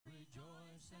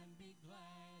rejoice and be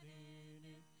glad in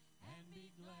it, and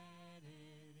be glad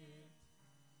in it.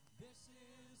 This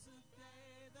is the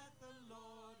day that the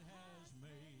Lord has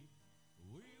made.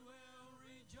 We will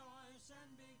rejoice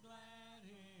and be glad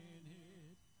in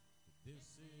it.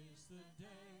 This is the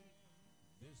day,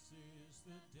 this is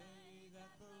the day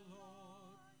that the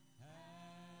Lord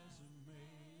has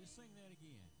made. Let's sing that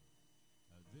again.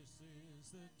 This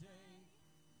is the day,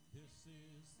 this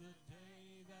is the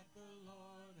day that the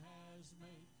Lord has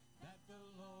made, that the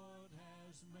Lord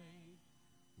has made.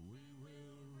 We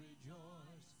will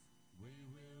rejoice, we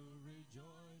will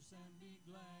rejoice and be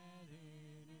glad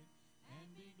in it,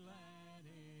 and be glad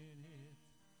in it.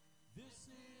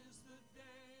 This is the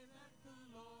day that the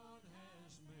Lord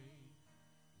has made.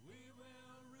 We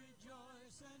will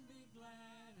rejoice and be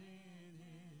glad in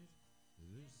it.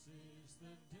 This is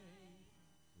the day,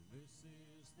 this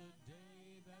is the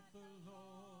day that the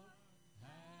Lord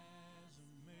has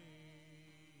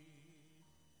made.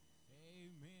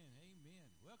 Amen, amen.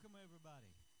 Welcome,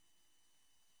 everybody.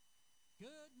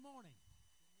 Good morning.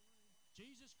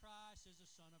 Jesus Christ is the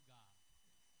Son of God.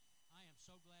 I am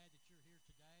so glad that you're here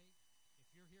today. If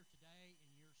you're here today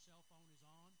and your cell phone is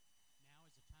on, now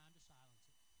is the time to silence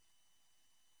it.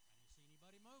 I didn't see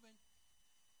anybody moving.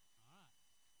 All right.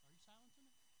 Are you silencing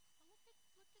it? Oh, look at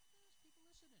this. People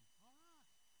listening. All right.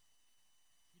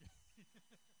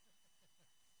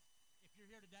 If you're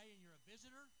here today and you're a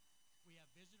visitor, we have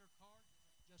visitor cards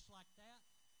just like that.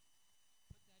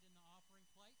 Put that in the offering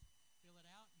plate. Fill it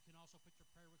out. You can also put your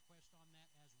prayer request on that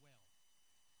as well.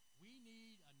 We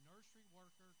need a nursery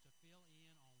worker to fill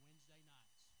in on Wednesday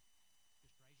nights.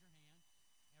 Just raise your hand.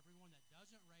 Everyone that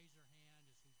doesn't raise their hand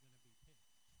is who's going to be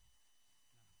picked.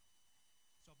 No.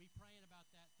 So be praying about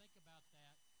that. Think about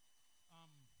that.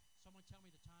 Someone tell me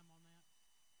the time on that.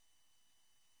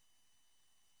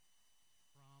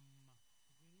 From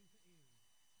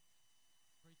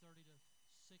 3:30 to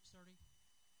 6:30,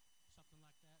 something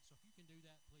like that. So if you can do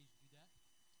that, please do that.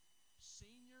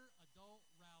 Senior Adult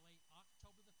Rally,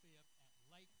 October the 5th at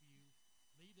Lakeview.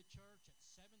 Leave the church at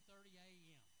 7:30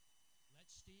 a.m. Let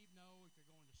Steve know if you're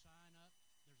going to sign up.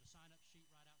 There's a sign-up sheet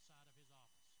right outside of his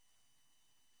office.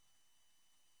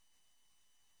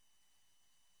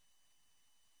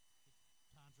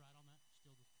 Time's right on that?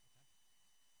 Still okay.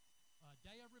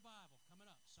 Day of Revival coming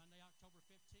up, Sunday, October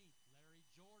 15th. Larry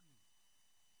Jordan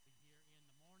be here in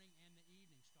the morning and the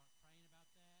evening. Start praying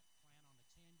about that. Plan on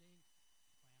attending.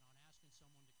 Plan on asking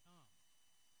someone to come.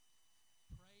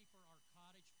 Pray for our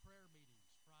cottage prayer meetings.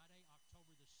 Friday,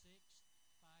 October the 6th,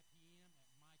 5 p.m.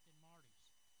 at Mike and Marty's.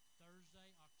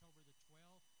 Thursday, October the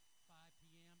 12th, 5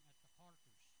 p.m. at the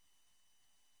Parkers.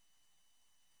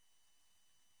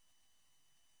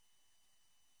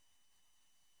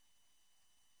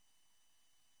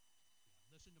 Yeah,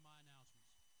 listen to my announcements.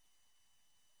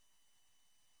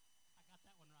 I got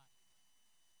that one right.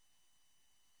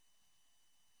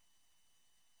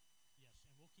 Yes,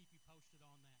 and we'll keep you posted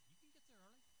on that. You can get there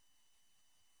early.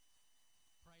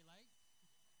 Pray late.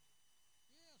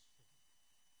 Yes.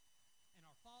 And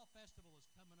our fall festival is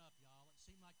coming up, y'all. It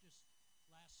seemed like just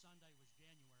last Sunday was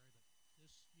January, but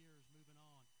this year is moving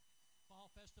on.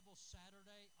 Fall festival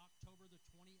Saturday, October the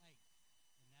 28th.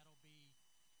 And that'll be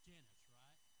Dennis,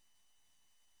 right?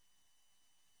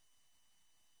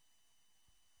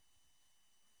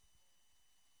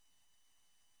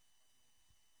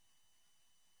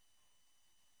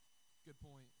 Good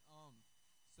point.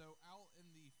 So out in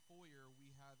the foyer,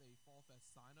 we have a Fall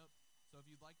Fest sign-up. So if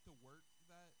you'd like to work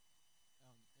that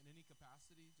in any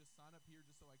capacity, just sign up here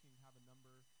just so I can have a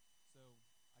number so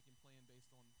I can plan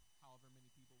based on however many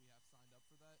people we have signed up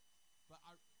for that. But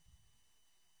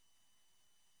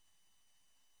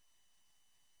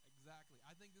Exactly.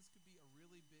 I think this could be a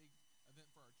really big event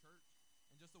for our church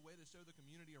and just a way to show the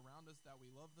community around us that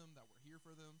we love them, that we're here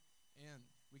for them, and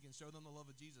we can show them the love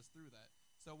of Jesus through that.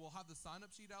 So we'll have the sign-up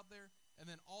sheet out there, and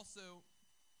then also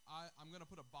I'm going to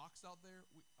put a box out there.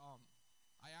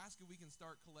 I ask if we can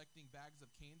start collecting bags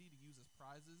of candy to use as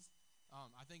prizes.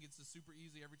 I think it's just super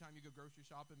easy. Every time you go grocery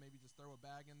shopping, maybe just throw a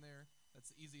bag in there.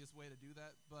 That's the easiest way to do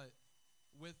that. But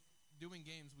with doing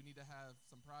games, we need to have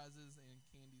some prizes, and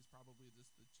candy is probably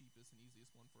just the cheapest and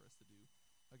easiest one for us to do.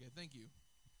 Okay, thank you.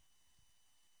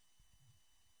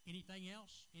 Anything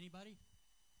else? Anybody?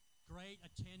 Great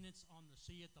attendance on the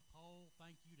See at the Pole.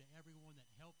 Thank you to everyone that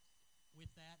helped with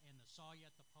that and the Saw You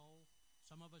at the Pole.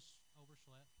 Some of us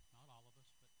overslept, not all of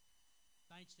us, but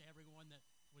thanks to everyone that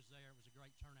was there. It was a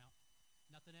great turnout.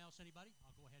 Nothing else, anybody?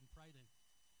 I'll go ahead and pray then.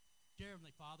 Dear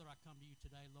Heavenly Father, I come to you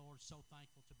today, Lord, so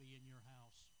thankful to be in your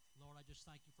house. Lord, I just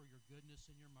thank you for your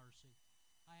goodness and your mercy.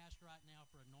 I ask right now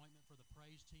for anointment for the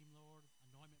praise team, Lord,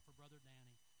 anointment for Brother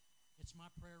Danny. It's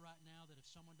my prayer right now that if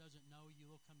someone doesn't know you,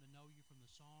 they'll come to know you from the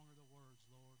song or the words,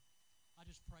 Lord. I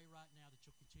just pray right now that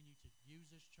you'll continue to use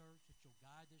this church, that you'll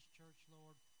guide this church,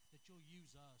 Lord, that you'll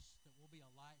use us, that we'll be a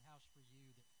lighthouse for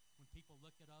you, that when people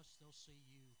look at us, they'll see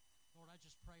you. Lord, I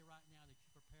just pray right now that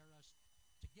you prepare us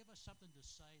to give us something to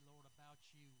say, Lord, about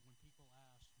you when people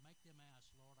ask. Make them ask,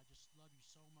 Lord. I just love you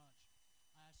so much.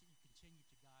 I ask that you continue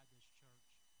to guide this church.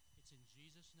 It's in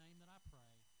Jesus' name that I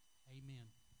pray.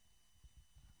 Amen.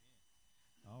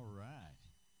 All right.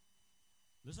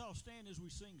 Let's all stand as we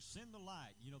sing Send the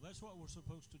Light. You know, that's what we're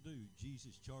supposed to do.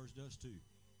 Jesus charged us to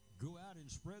go out and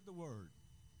spread the word.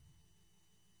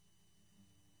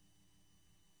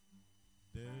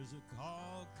 There's a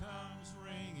call comes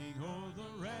ringing o'er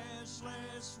the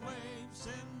restless waves.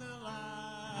 Send the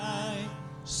light,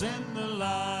 send the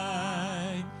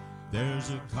light. There's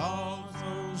a call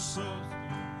so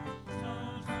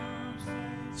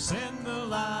send the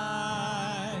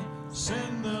light,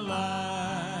 send the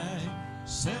light,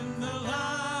 send the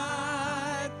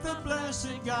light. The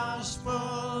blessed gospel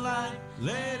light,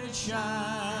 let it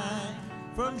shine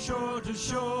from shore to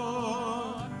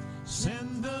shore.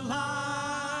 Send the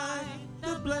light,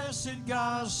 the blessed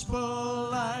gospel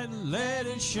light, let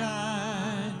it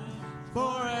shine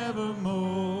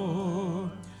forevermore.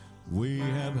 We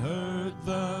have heard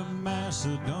the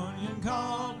Macedonian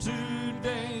call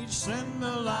today. Send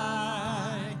the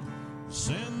light,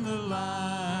 send the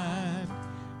light.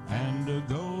 And a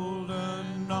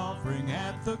golden offering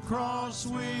at the cross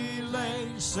we lay.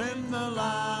 Send the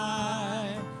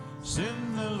light,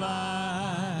 send the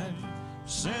light,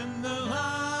 send the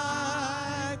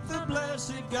light. The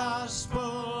blessed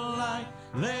gospel light,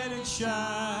 let it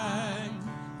shine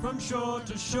from shore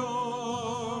to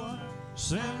shore.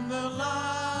 Send the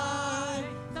light,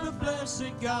 the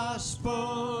blessed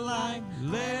gospel light,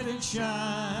 let it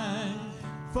shine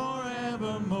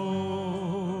forevermore.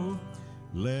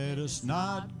 Let us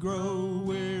not grow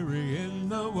weary in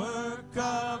the work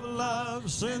of love.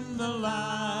 Send the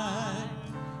light,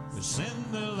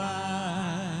 send the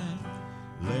light.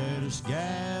 Let us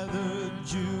gather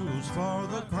jewels for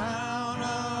the crown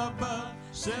above.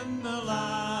 Send the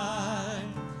light,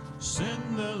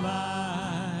 send the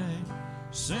light,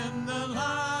 send the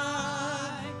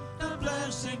light. The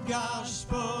blessed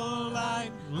gospel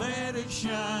light, let it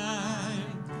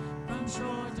shine from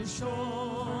shore to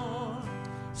shore.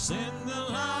 Send the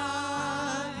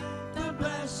light, the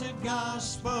blessed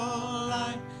gospel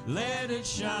light, let it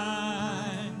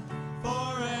shine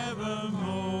forevermore.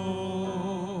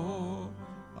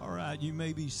 All right, you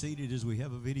may be seated as we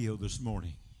have a video this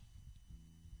morning.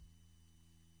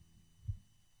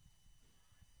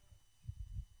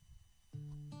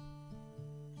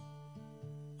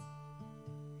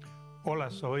 Hola,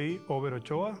 soy Over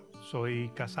Ochoa,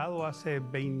 soy casado hace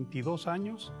 22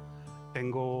 años,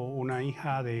 tengo una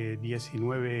hija de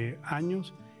 19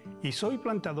 años y soy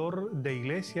plantador de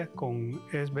iglesias con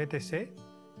SBTC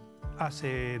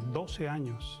hace 12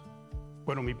 años.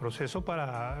 Bueno, mi proceso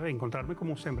para encontrarme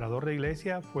como sembrador de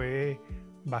iglesia fue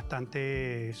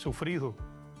bastante sufrido,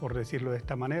 por decirlo de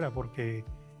esta manera, porque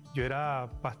yo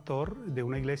era pastor de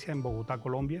una iglesia en Bogotá,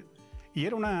 Colombia, y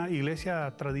era una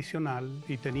iglesia tradicional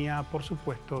y tenía, por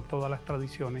supuesto, todas las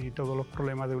tradiciones y todos los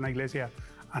problemas de una iglesia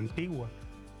antigua.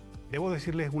 Debo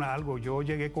decirles algo, yo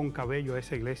llegué con cabello a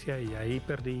esa iglesia y ahí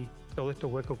perdí todos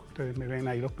estos huecos que ustedes me ven,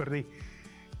 ahí los perdí.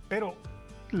 Pero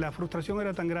la frustración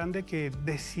era tan grande que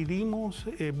decidimos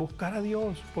buscar a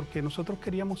Dios porque nosotros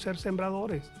queríamos ser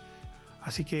sembradores.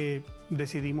 Así que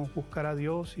decidimos buscar a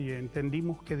Dios y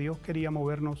entendimos que Dios quería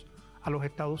movernos a los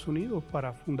Estados Unidos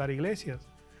para fundar iglesias.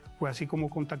 Fue así como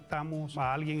contactamos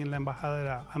a alguien en la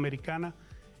embajada americana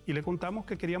y le contamos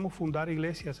que queríamos fundar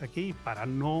iglesias aquí. Para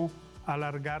no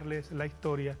alargarles la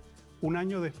historia, un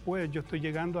año después yo estoy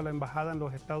llegando a la embajada en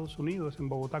los Estados Unidos, en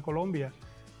Bogotá, Colombia,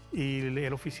 y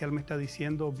el oficial me está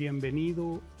diciendo: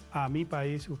 bienvenido a mi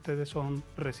país, ustedes son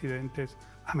residentes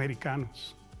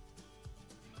americanos.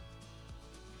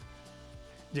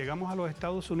 Llegamos a los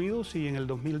Estados Unidos y en el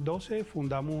 2012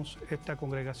 fundamos esta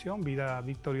congregación, Vida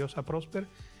Victoriosa Prósper.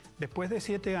 Después de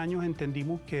 7 años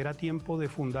entendimos que era tiempo de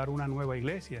fundar una nueva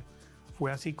iglesia.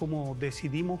 Fue así como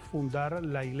decidimos fundar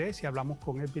la iglesia, hablamos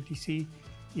con FBTC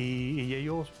y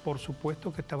ellos por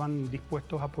supuesto que estaban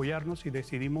dispuestos a apoyarnos y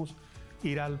decidimos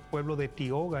ir al pueblo de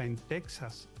Tioga en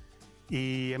Texas.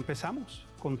 Y empezamos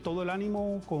con todo el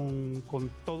ánimo,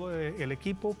 con todo el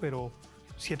equipo, pero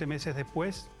 7 meses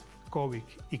después, COVID.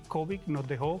 Y COVID nos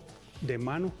dejó de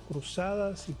manos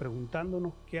cruzadas y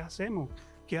preguntándonos qué hacemos.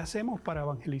 ¿Qué hacemos para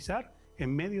evangelizar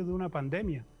en medio de una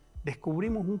pandemia?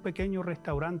 Descubrimos un pequeño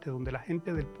restaurante donde la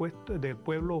gente del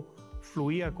pueblo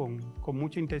fluía con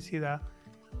mucha intensidad,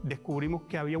 descubrimos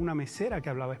que había una mesera que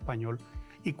hablaba español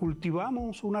y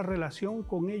cultivamos una relación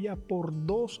con ella por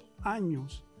 2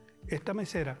 años. Esta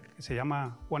mesera, que se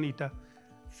llama Juanita,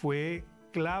 fue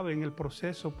clave en el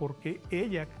proceso porque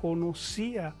ella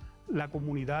conocía la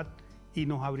comunidad y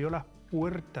nos abrió las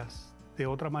puertas de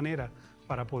otra manera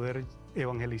para poder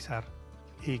evangelizar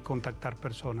y contactar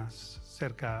personas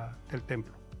cerca del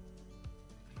templo.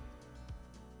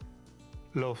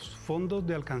 Los fondos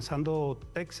de Alcanzando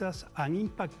Texas han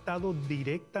impactado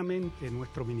directamente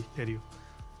nuestro ministerio.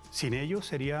 Sin ellos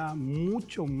sería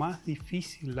mucho más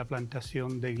difícil la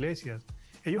plantación de iglesias.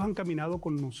 Ellos han caminado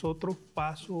con nosotros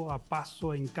paso a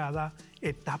paso en cada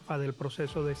etapa del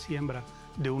proceso de siembra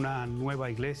de una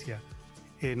nueva iglesia.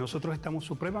 Nosotros estamos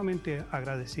supremamente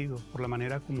agradecidos por la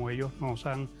manera como ellos nos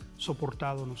han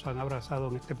soportado, nos han abrazado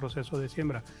en este proceso de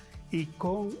siembra. Y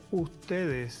con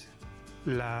ustedes,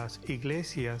 las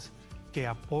iglesias que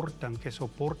aportan, que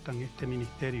soportan este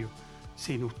ministerio.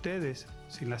 Sin ustedes,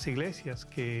 sin las iglesias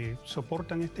que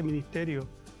soportan este ministerio,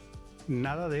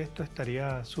 nada de esto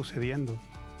estaría sucediendo.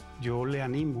 Yo le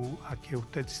animo a que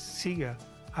usted siga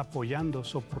apoyando,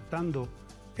 soportando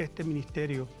este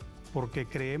ministerio, porque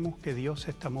creemos que Dios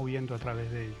se está moviendo a través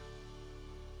de ello.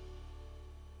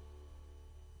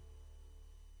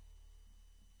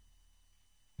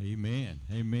 Amen.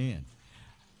 Amen.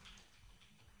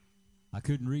 I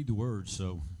couldn't read the words,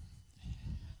 so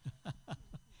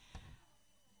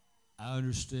I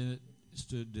understood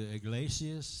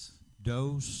Iglesias,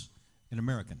 Dos, and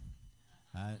American.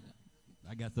 I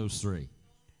got those 3.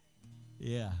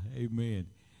 Yeah, amen.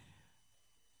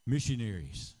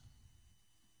 Missionaries.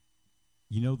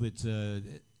 You know that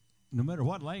no matter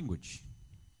what language,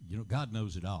 God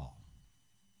knows it all.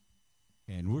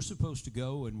 And we're supposed to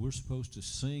go and we're supposed to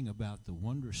sing about the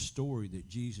wondrous story that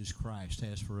Jesus Christ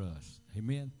has for us.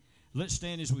 Amen. Let's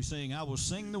stand as we sing. I will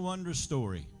sing the wondrous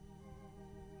story.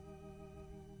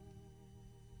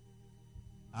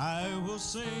 I will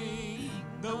sing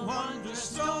the wondrous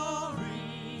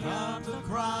story of the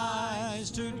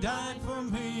Christ who died for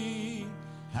me,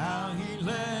 how he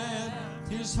left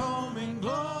his home in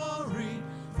glory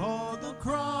for the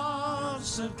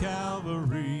cross of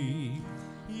Calvary.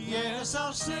 Yes,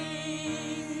 I'll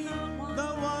sing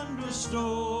the wondrous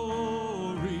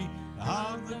story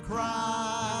of the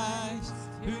Christ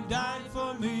who died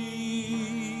for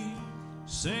me.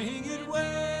 Sing it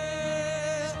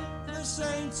with the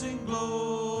saints in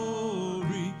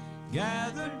glory,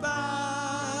 gathered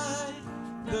by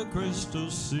the crystal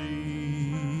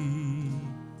sea.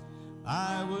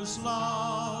 I was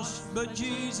lost, but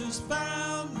Jesus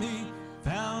found me,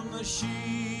 found the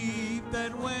sheep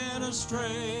that went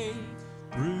astray.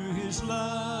 Threw his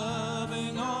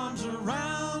loving arms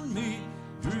around me,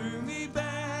 drew me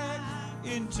back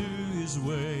into his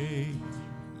way.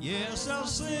 Yes, I'll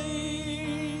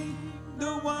sing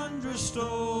the wondrous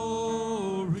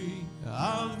story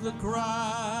of the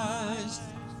Christ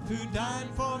who died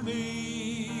for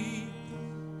me.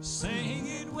 Sing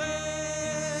it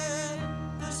with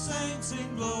the saints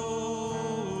in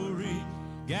glory,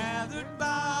 gathered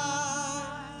by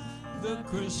the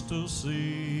crystal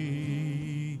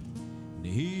sea. And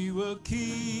he will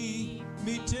keep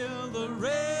me till the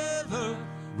river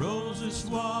rolls its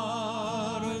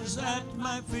waters at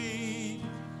my feet.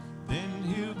 Then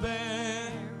he'll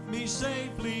bear me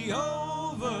safely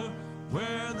over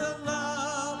where the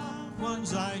loved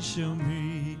ones I shall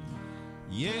meet.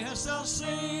 Yes, I'll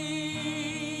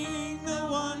sing the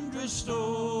wondrous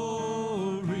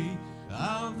story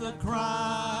of the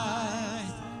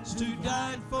Christ who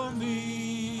died for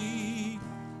me.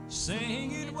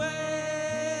 Sing it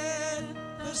with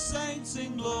the saints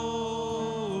in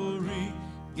glory,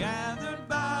 gathered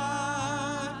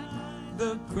by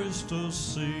the crystal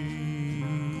sea.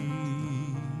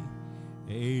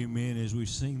 Amen. As we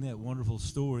sing that wonderful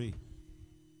story,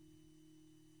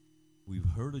 we've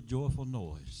heard a joyful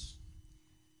noise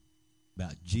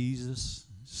about Jesus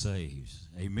saves.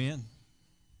 Amen.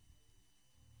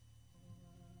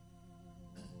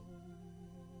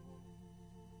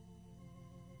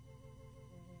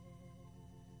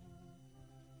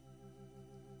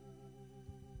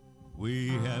 We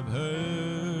have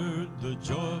heard the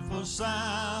joyful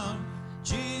sound.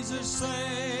 Jesus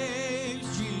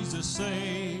saves, Jesus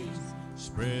saves.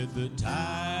 Spread the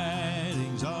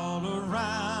tidings all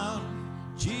around.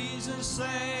 Jesus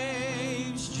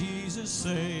saves, Jesus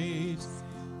saves.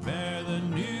 Bear the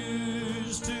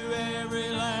news to every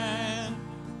land.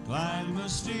 Climb the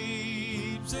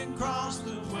steeps and cross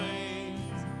the ways.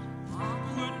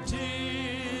 For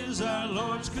 'tis our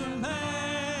Lord's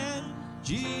command.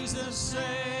 Jesus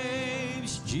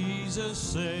saves, Jesus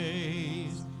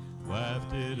saves,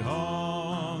 wafted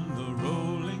on the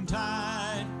rolling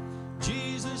tide.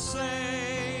 Jesus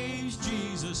saves,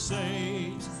 Jesus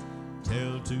saves,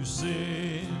 tell to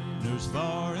sinners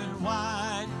far and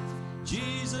wide.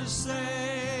 Jesus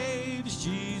saves,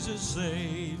 Jesus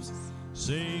saves,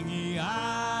 sing ye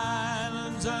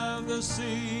islands of the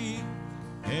sea,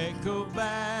 echo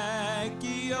back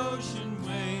ye ocean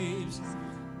waves,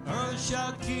 earth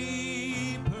shall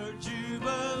keep her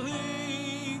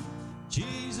jubilee.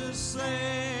 Jesus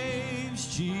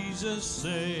saves, Jesus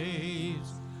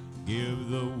saves, give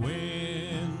the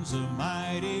winds a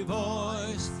mighty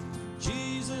voice.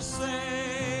 Jesus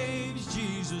saves,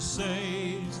 Jesus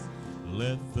saves,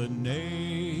 let the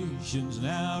nations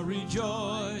now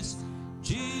rejoice.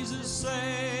 Jesus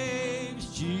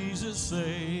saves, Jesus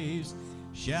saves,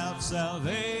 shout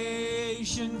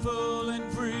salvation full and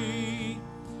free.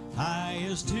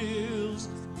 Highest hills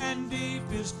and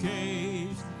deepest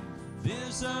caves,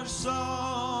 this our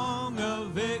song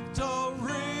of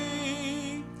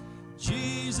victory.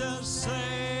 Jesus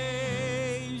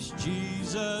saves,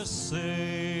 Jesus saves.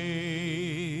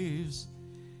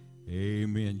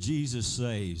 Amen. Jesus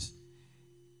saves.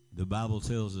 The Bible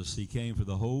tells us he came for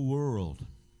the whole world.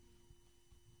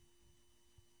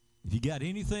 If you got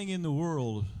anything in the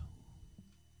world,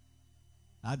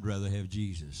 I'd rather have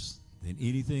Jesus than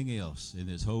anything else in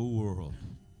this whole world.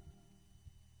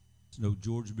 It's no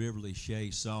George Beverly Shea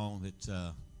song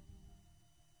that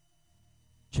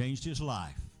changed his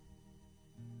life.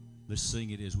 Let's sing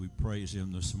it as we praise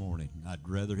him this morning. I'd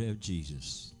rather have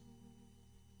Jesus.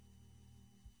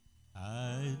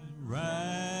 I'd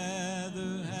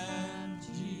rather have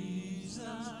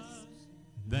Jesus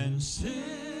than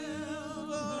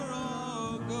silver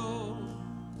or gold.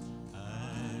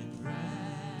 I'd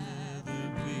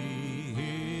rather be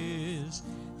his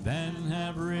than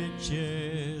have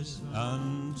riches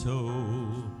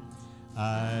untold.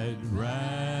 I'd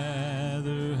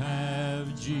rather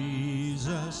have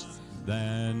Jesus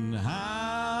than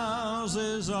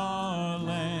houses or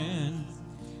land.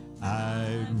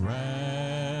 I'd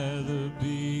rather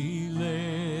be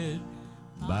led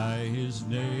by his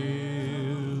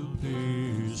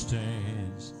nail-pierced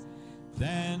hands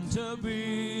than to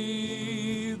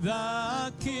be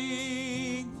the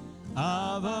king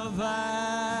of a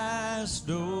vast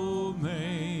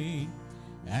domain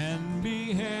and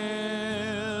be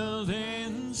held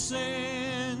in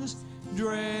sin's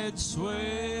dread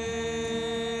sway.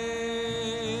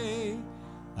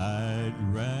 I'd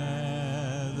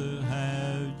rather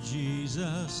have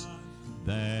Jesus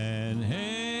than anything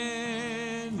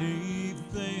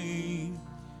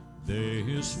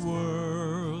this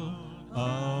world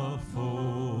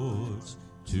affords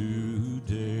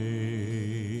today.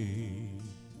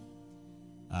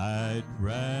 I'd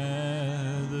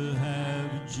rather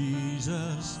have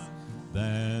Jesus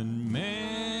than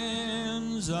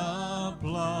men's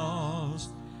applause.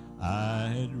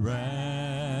 I'd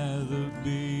rather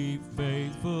be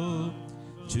faithful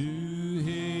to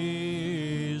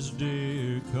his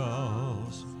dear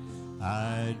cause.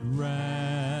 I'd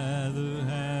rather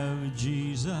have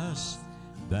Jesus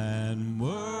than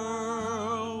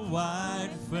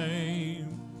worldwide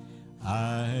fame.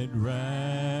 I'd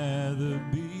rather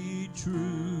be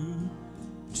true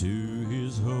to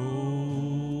his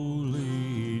holy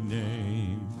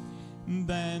name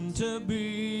than to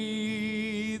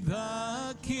be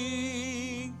the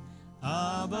king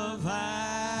of a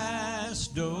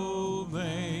vast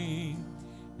domain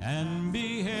and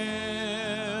be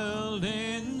held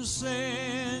in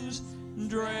sin's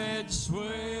dread sway.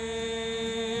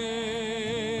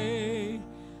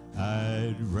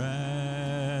 I'd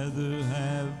rather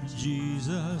have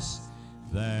Jesus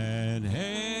than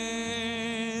anything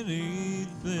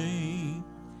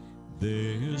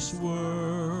this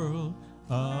world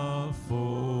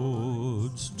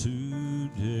affords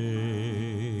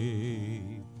today.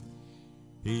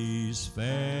 He's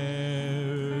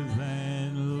fairer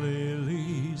than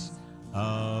lilies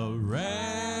of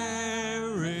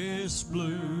rarest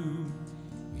bloom.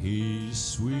 He's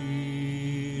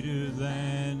sweeter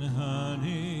than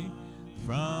honey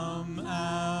from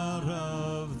out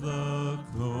of the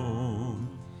comb.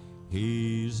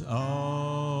 He's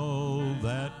all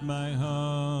that my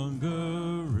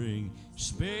hungering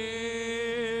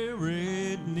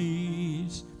spirit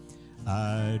needs.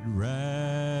 I'd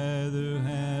rather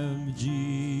have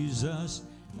Jesus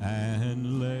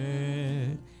and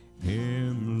let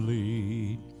him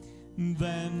lead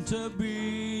than to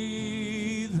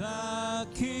be the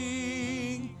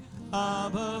king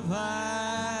of a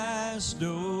vast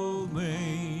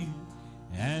domain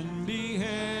and be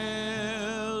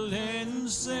held in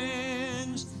sin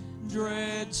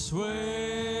dread sway.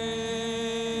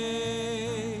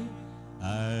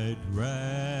 I'd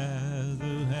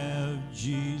rather have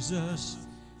Jesus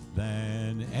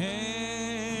than anything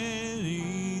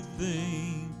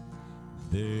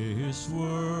this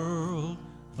world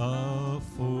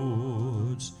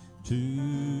affords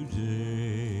today.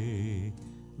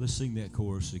 Let's sing that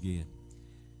chorus again.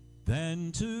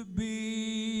 Than to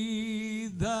be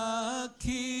the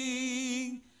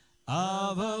king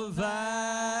of a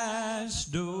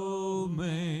vast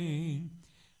domain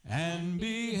and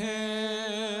be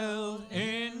held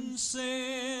in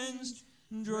sin's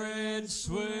dread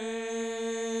sway.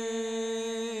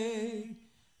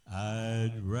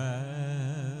 I'd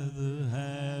rather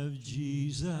have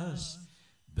Jesus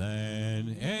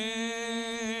than anything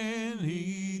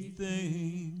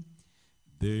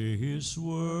this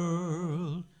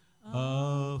world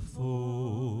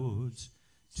affords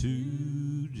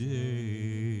today.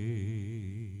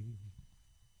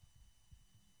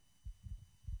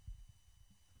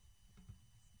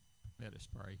 Let us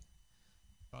pray.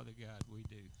 Father God, we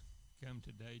do come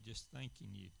today just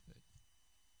thanking you that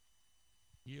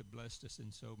you have blessed us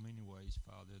in so many ways,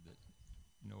 Father, that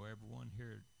everyone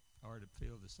here are to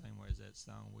feel the same way as that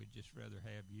song. We'd just rather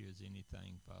have you as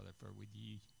anything, Father, for with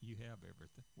you, you have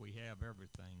everything. We have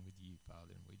everything with you,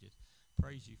 Father, and we just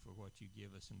praise you for what you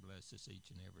give us and bless us each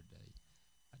and every day.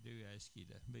 I do ask you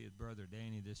to be with Brother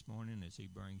Danny this morning as he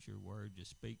brings your word.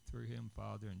 Just speak through him,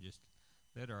 Father, and just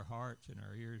let our hearts and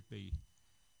our ears be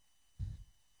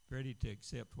ready to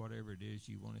accept whatever it is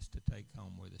you want us to take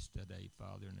home with us today,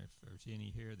 Father. And if there's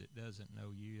any here that doesn't know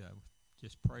you, I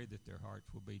just pray that their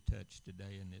hearts will be touched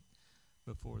today, and that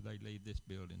before they leave this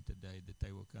building today, that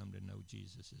they will come to know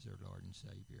Jesus as their Lord and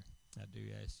Savior. I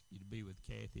do ask you to be with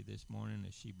Kathy this morning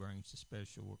as she brings a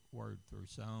special word through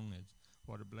song. It's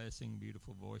what a blessing,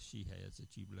 beautiful voice she has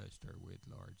that you blessed her with,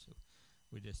 Lord. So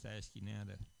we just ask you now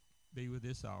to be with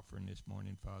this offering this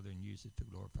morning, Father, and use it to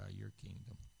glorify your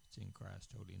kingdom. It's in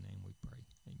Christ's holy name we pray.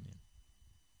 Amen.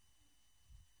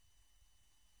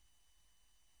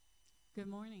 Good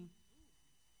morning.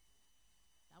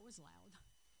 That was loud.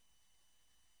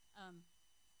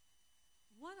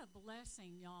 What a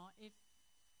blessing, y'all. If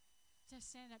to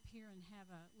stand up here and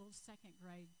have a little second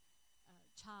grade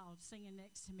child singing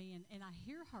next to me, and I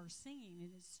hear her singing, and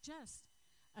it's just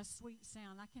a sweet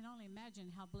sound. I can only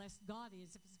imagine how blessed God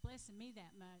is. If it's blessing me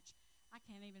that much, I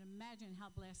can't even imagine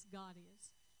how blessed God is.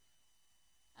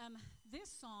 This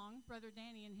song, Brother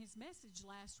Danny, in his message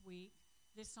last week,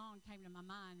 this song came to my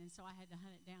mind, and so I had to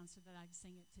hunt it down so that I could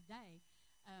sing it today.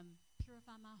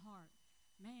 Purify my heart.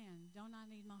 Man, don't I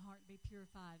need my heart to be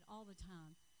purified all the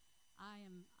time?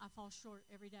 I fall short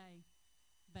every day,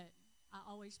 but I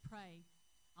always pray.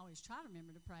 I always try to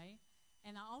remember to pray,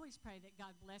 and I always pray that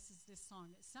God blesses this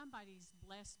song, that somebody's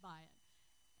blessed by it,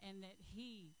 and that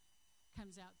He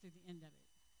comes out through the end of it.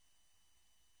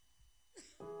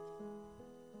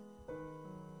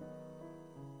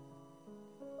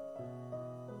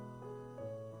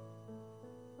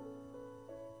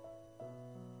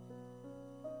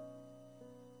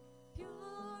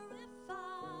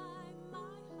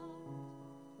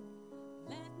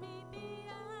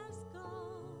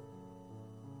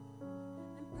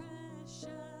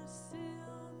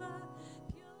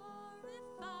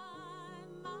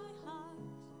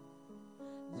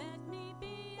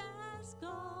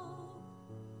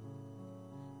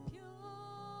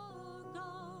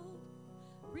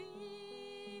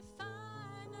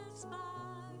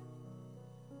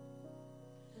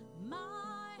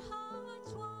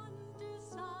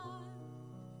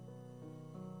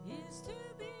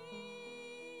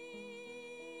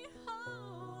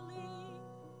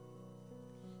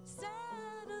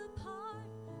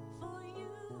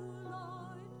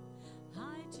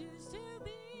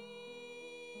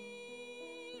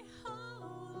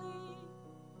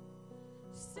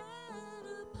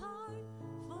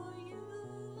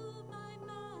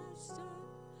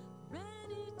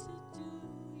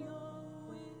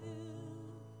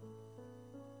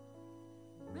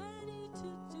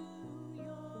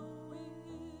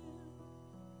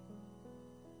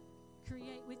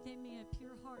 Create within me a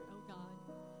pure heart, O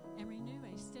God, and renew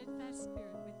a steadfast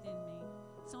spirit within me.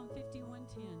 Psalm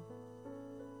 51:10.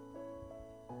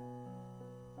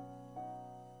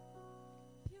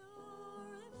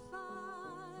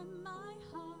 Purify my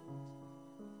heart,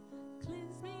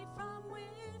 cleanse me from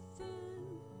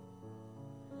within,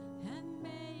 and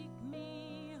make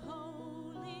me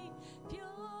holy.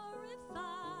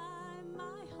 Purify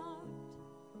my heart,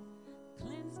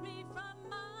 cleanse me from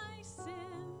my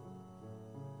sin.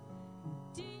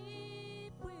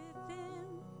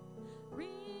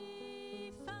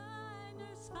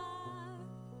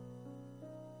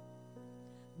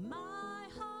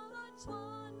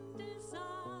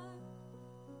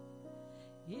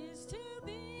 to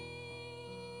be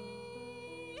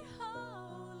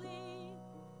holy,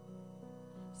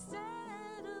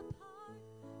 set apart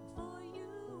for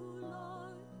you,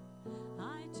 Lord.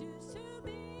 I choose to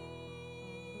be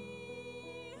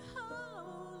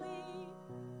holy,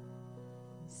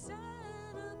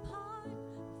 set apart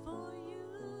for you,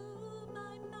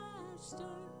 my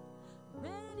Master,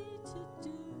 ready to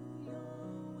do your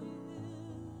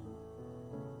will,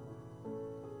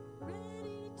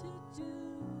 ready to do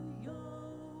your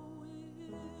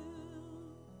will.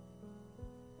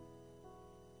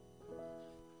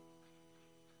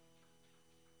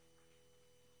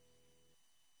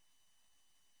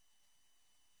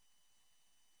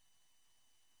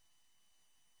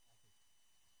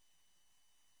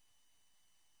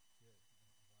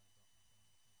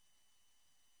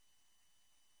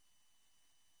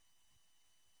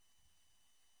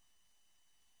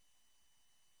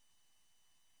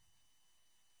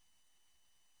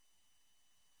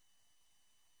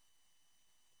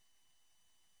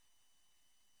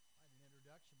 I had an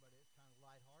introduction, but it's kind of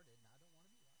lighthearted, and I don't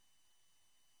want to be light.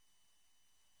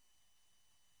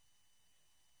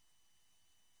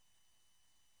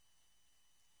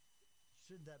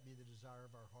 Shouldn't that be the desire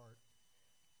of our heart?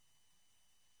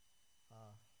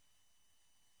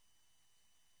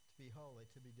 To be holy,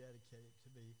 to be dedicated, to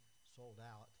be sold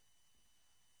out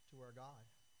to our God.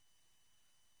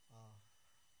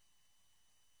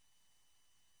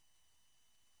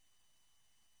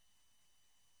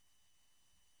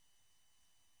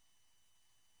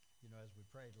 You know, as we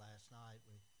prayed last night,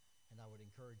 and I would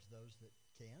encourage those that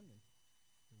can,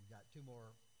 and we've got 2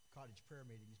 more cottage prayer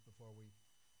meetings before we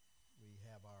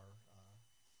have our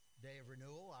day of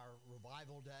renewal, our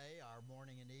revival day, our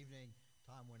morning and evening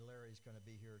time when Larry's going to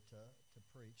be here to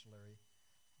preach, Larry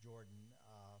Jordan.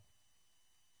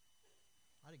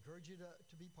 I'd encourage you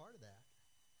to be part of that.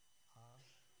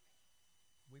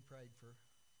 We prayed for,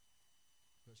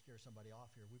 to scare somebody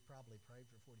off here, we probably prayed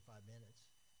for 45 minutes.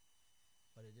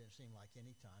 But it didn't seem like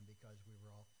any time because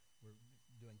we're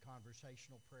doing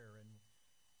conversational prayer and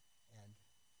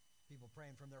people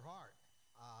praying from their heart.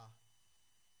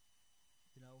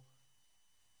 You know,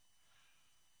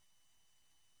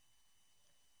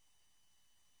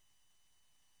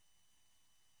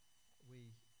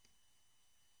 we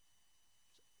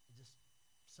just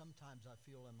sometimes I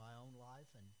feel in my own life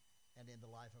and in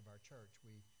the life of our church,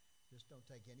 we just don't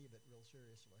take any of it real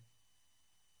seriously.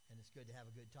 And it's good to have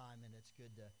a good time, and it's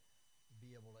good to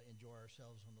be able to enjoy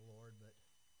ourselves on the Lord. But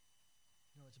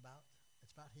you know, it's about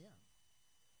Him.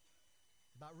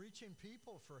 It's about reaching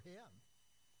people for Him.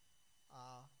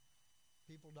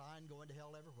 People dying, going to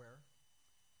hell everywhere.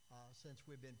 Since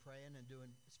we've been praying and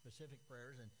doing specific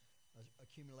prayers and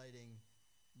accumulating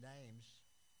names,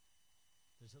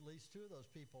 there's at least 2 of those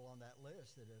people on that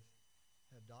list that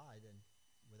have died and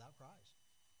without Christ.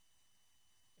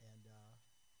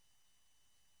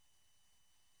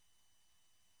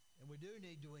 And we do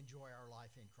need to enjoy our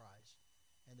life in Christ.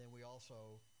 And then we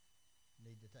also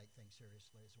need to take things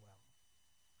seriously as well.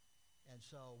 And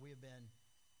so we have been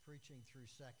preaching through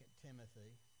 2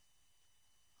 Timothy.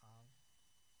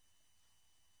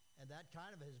 And that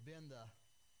kind of has been the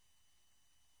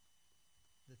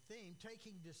theme,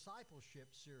 taking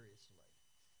discipleship seriously.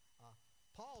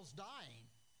 Paul's dying.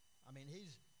 I mean,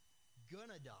 he's going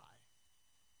to die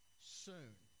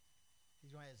soon.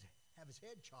 He's going to have his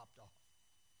head chopped off.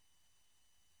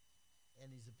 And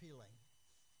he's appealing,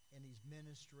 and he's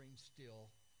ministering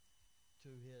still to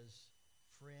his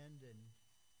friend and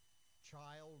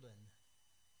child and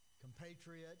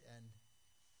compatriot and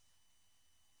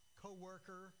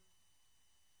co-worker,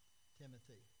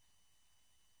 Timothy.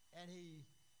 And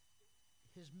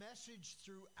his message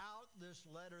throughout this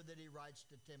letter that he writes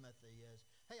to Timothy is,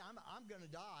 hey, I'm going to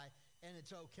die, and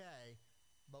it's okay,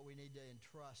 but we need to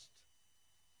entrust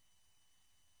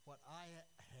what I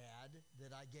had that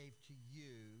I gave to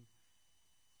you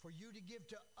for you to give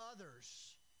to others.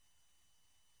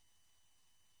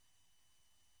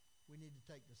 We need to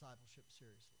take discipleship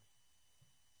seriously.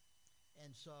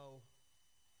 And so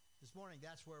this morning,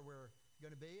 that's where we're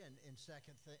going to be in 2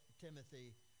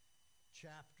 Timothy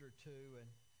chapter 2 and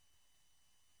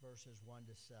verses 1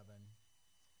 to 7.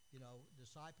 You know,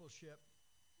 discipleship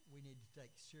we need to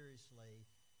take seriously,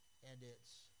 and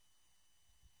it's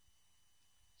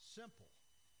simple,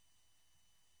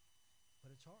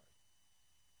 but it's hard.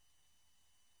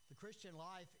 The Christian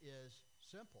life is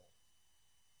simple,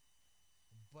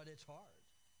 but it's hard.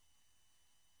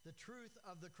 The truth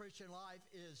of the Christian life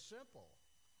is simple,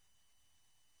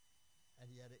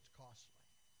 and yet it's costly.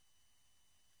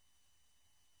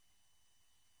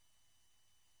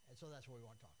 And so that's what we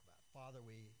want to talk about. Father,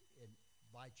 we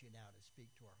invite you now to speak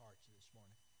to our hearts this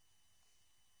morning.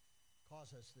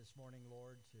 Cause us this morning,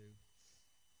 Lord, to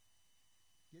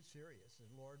get serious.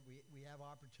 And Lord, we have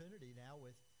opportunity now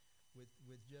with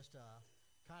just a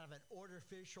kind of an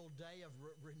artificial day of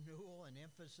renewal and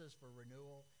emphasis for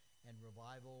renewal and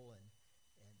revival and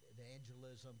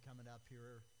evangelism coming up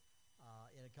here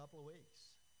in a couple of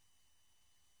weeks.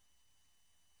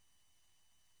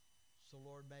 So,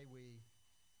 Lord, may we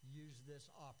use this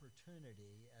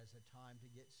opportunity as a time to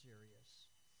get serious,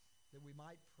 that we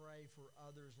might pray for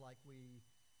others like we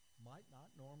might not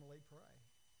normally pray,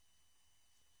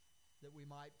 that we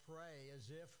might pray as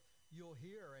if you'll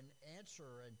hear and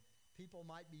answer and people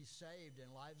might be saved and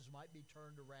lives might be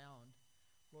turned around.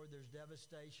 Lord, there's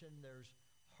devastation, there's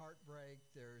heartbreak,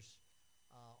 there's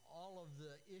all of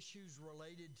the issues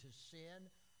related to sin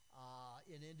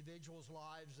in individuals'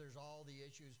 lives. There's all the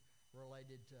issues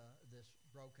related to this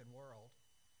broken world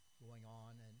going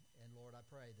on. And Lord, I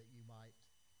pray that you might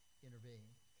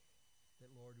intervene, that,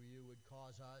 Lord, you would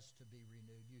cause us to be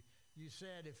renewed. You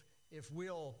said if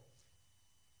we'll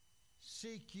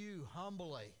seek you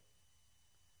humbly,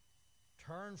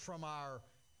 turn from our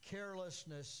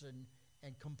carelessness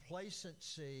and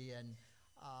complacency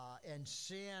and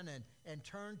sin and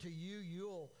turn to you,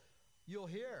 you'll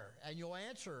hear and you'll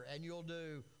answer and you'll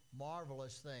do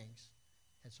marvelous things.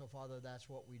 And so, Father, that's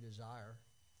what we desire.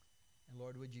 And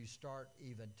Lord, would you start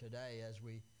even today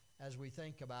as we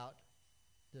think about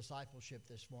discipleship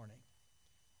this morning,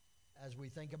 as we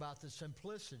think about the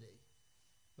simplicity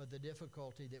but the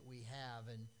difficulty that we have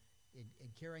in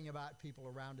caring about people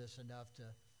around us enough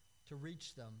to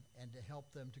reach them and to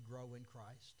help them to grow in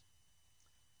Christ.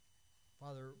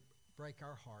 Father, break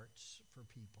our hearts for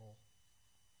people.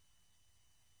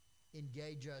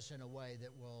 Engage us in a way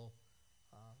that will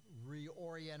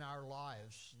reorient our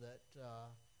lives, that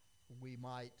we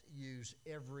might use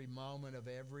every moment of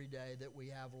every day that we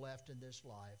have left in this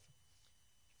life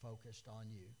focused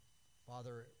on you.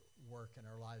 Father, work in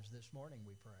our lives this morning,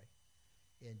 we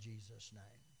pray. In Jesus'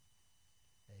 name,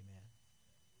 amen.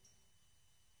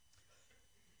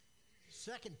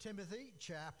 2 Timothy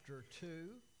chapter 2,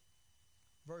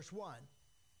 verse 1.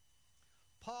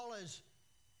 Paul is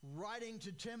writing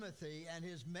to Timothy, and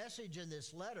his message in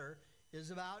this letter is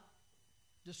about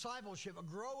discipleship,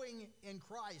 growing in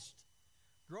Christ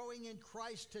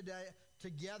today,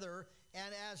 together.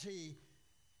 And as he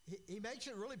makes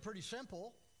it really pretty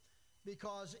simple,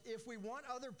 because if we want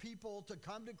other people to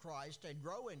come to Christ and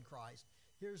grow in Christ,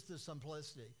 here's the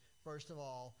simplicity. First of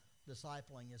all,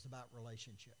 discipling is about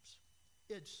relationships.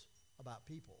 It's about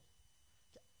people.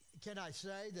 Can I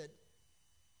say that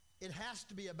it has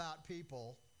to be about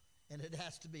people, and it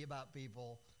has to be about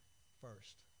people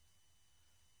first?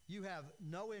 You have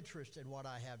no interest in what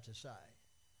I have to say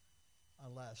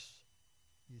unless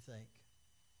you think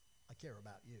I care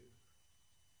about you.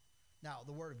 Now,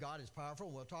 the Word of God is powerful,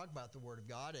 and we'll talk about the Word of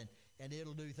God, and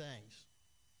it'll do things.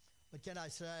 But can I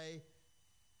say,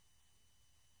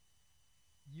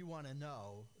 you want to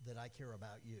know that I care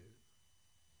about you?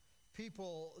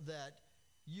 People that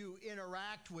you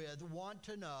interact with want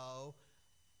to know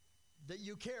that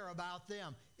you care about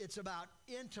them. It's about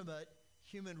intimate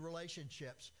human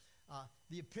relationships.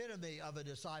 The epitome of a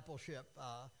discipleship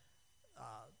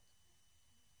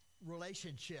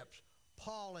relationships.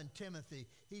 Paul and Timothy,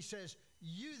 he says,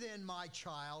 you then, my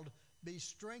child, be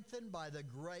strengthened by the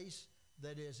grace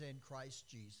that is in Christ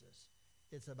Jesus.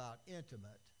 It's about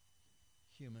intimate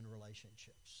human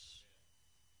relationships.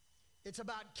 It's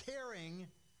about caring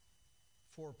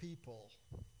for people.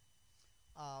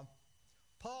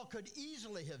 Paul could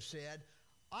easily have said,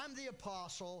 I'm the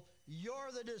apostle,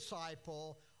 you're the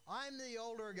disciple, I'm the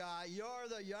older guy, you're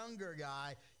the younger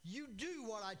guy. You do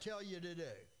what I tell you to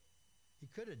do. He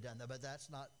could have done that, but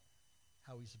that's not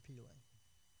how he's appealing.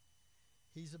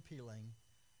 He's appealing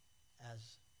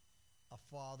as a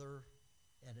father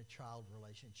and a child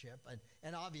relationship.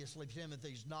 And obviously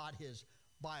Timothy's not his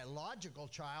biological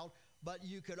child, but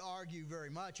you could argue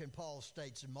very much, and Paul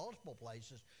states in multiple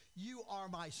places, you are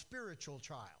my spiritual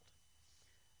child.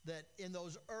 That in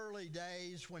those early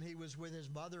days when he was with his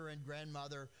mother and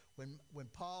grandmother, when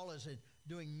Paul is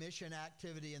doing mission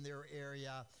activity in their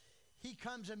area, he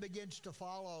comes and begins to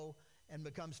follow and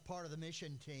becomes part of the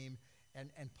mission team,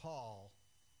 and Paul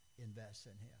invests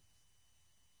in him.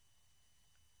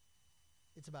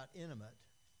 It's about intimate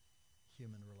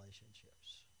human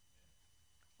relationships.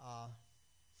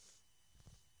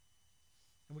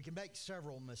 And we can make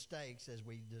several mistakes as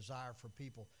we desire for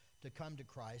people to come to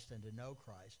Christ and to know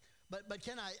Christ. But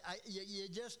you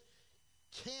just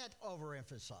can't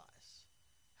overemphasize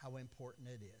how important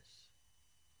it is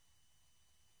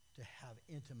to have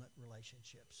intimate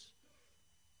relationships,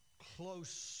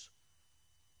 close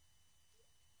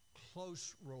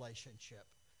relationship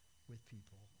with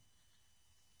people.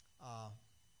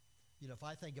 If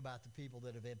I think about the people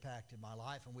that have impacted my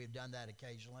life, and we've done that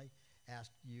occasionally,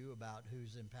 asked you about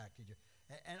who's impacted you.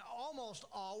 And almost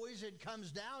always it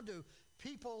comes down to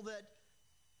people that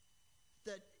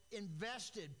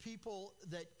invested, people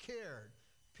that cared,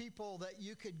 people that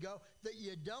you could go, that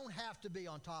you don't have to be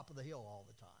on top of the hill all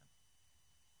the time.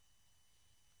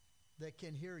 That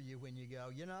can hear you when you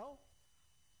go,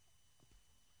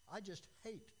 I just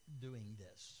hate doing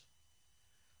this.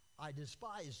 I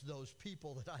despise those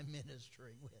people that I'm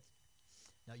ministering with.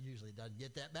 Now, usually it doesn't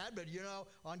get that bad, but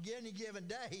on any given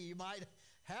day, you might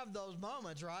have those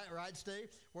moments, right, Steve?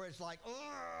 Where it's like,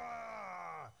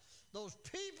 those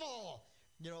people.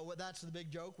 That's the big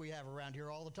joke we have around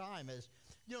here all the time is,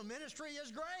 ministry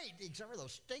is great, except for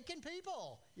those stinking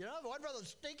people. If it wasn't for those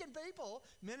stinking people,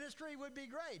 ministry would be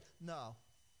great. No,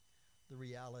 the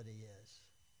reality is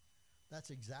that's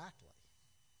exactly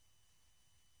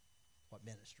what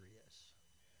ministry is.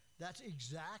 That's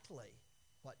exactly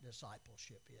what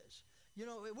discipleship is.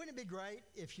 Wouldn't it be great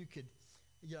if you could,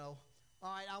 all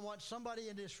right, I want somebody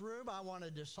in this room, I want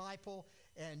to disciple,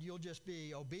 and you'll just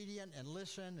be obedient and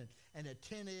listen and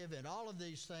attentive and all of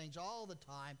these things all the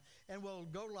time, and we'll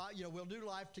we'll do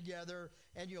life together,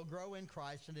 and you'll grow in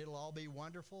Christ, and it'll all be a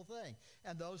wonderful thing.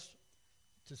 And those,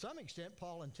 to some extent,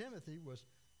 Paul and Timothy was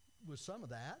some of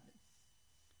that.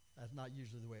 That's not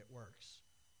usually the way it works.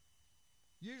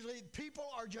 Usually people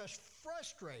are just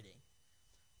frustrating.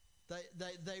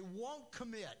 They won't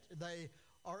commit. They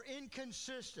are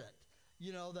inconsistent.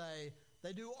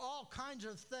 They do all kinds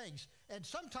of things. And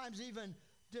sometimes even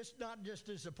not just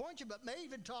disappoint you, but may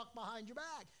even talk behind your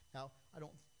back. Now,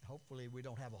 hopefully we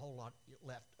don't have a whole lot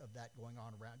left of that going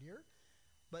on around here.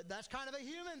 But that's kind of a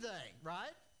human thing,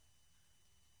 right?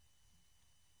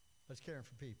 That's caring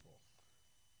for people.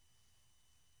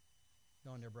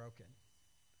 Knowing they're broken.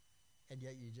 And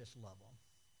yet you just love them.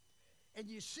 And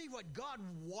you see what God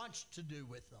wants to do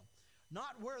with them.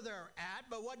 Not where they're at,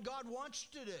 but what God wants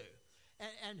to do.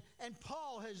 And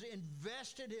Paul has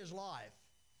invested his life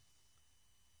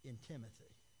in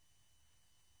Timothy.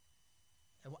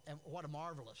 And what a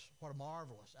marvelous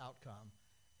outcome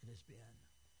it has been.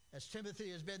 As Timothy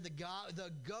has been the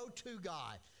go-to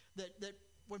guy. That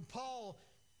when Paul,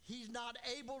 he's not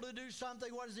able to do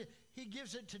something, what is it? He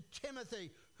gives it to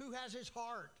Timothy, who has his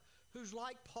heart, who's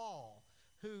like Paul,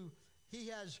 who he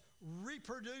has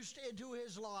reproduced into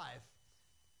his life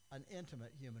an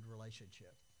intimate human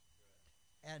relationship.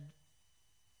 And,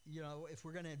 if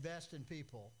we're going to invest in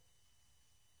people,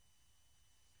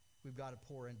 we've got to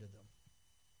pour into them.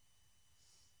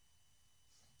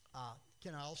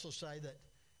 Can I also say that,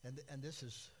 and this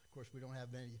is, of course, we don't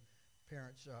have many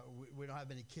parents, we don't have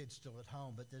many kids still at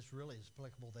home, but this really is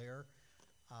applicable there.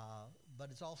 But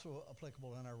it's also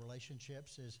applicable in our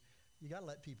relationships, is you got to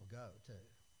let people go, too.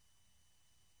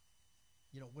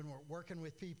 When we're working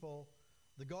with people,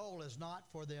 the goal is not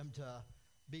for them to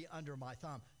be under my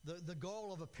thumb. The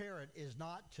goal of a parent is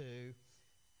not to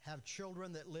have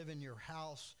children that live in your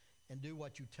house and do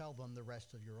what you tell them the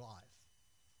rest of your life.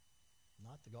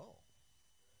 Not the goal.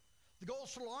 The goal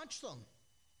is to launch them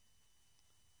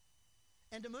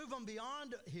and to move them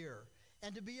beyond here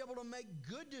and to be able to make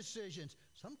good decisions,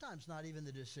 sometimes not even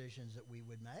the decisions that we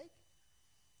would make,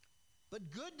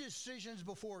 but good decisions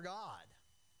before God.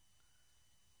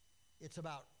 It's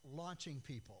about launching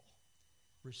people,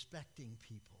 respecting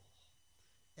people,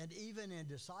 and even in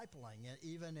discipling, and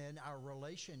even in our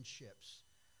relationships.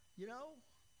 The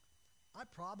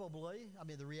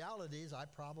reality is I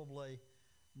probably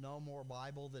know more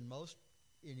Bible than most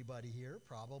anybody here,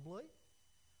 probably.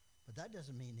 But that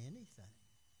doesn't mean anything,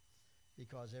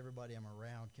 because everybody I'm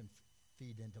around can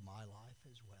feed into my life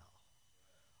as well.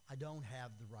 I don't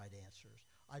have the right answers.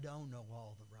 I don't know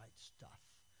all the right stuff.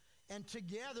 And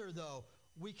together, though,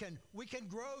 we can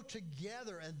grow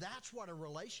together, and that's what a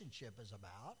relationship is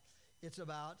about. It's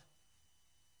about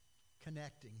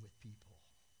connecting with people,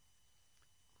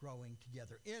 growing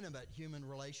together, intimate human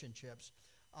relationships.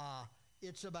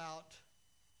 It's about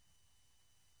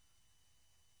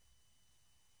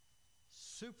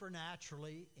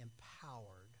supernaturally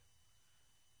empowered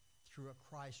through a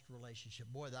Christ relationship.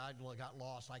 Boy, I got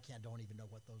lost. Don't even know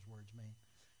what those words mean.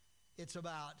 It's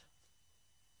about,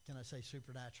 can I say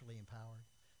supernaturally empowered?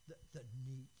 The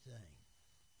neat thing.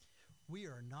 We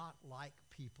are not like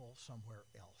people somewhere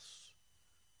else.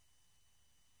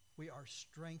 We are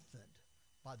strengthened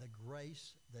by the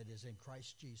grace that is in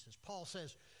Christ Jesus. Paul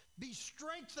says, be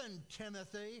strengthened,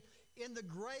 Timothy, in the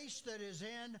grace that is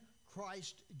in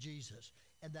Christ Jesus.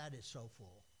 And that is so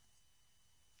full.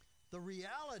 The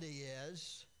reality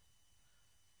is,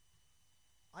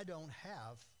 I don't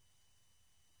have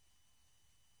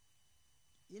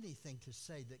anything to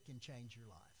say that can change your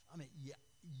life. I mean,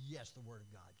 yes, the Word of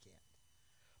God can.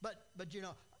 But you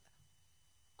know,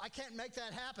 I can't make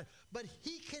that happen. But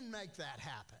He can make that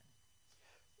happen.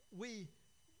 We're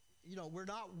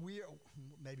not weird.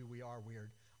 Maybe we are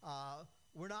weird.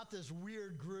 We're not this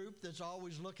weird group that's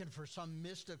always looking for some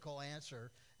mystical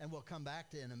answer. And we'll come back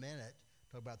to in a minute.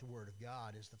 Talk about the Word of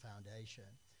God as the foundation.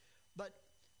 But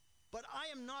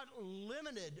I am not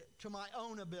limited to my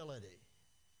own ability.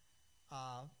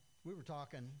 We were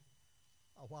talking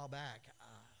a while back.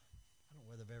 I don't know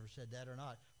whether I've ever said that or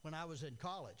not. When I was in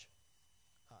college,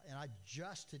 and I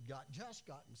just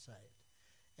gotten saved,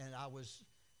 and I was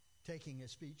taking a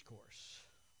speech course,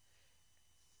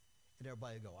 and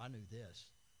everybody would go, I knew this.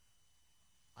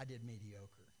 I did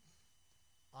mediocre.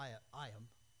 I am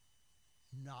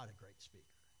not a great speaker.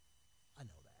 I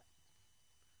know that.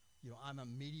 You know, I'm a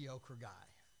mediocre guy.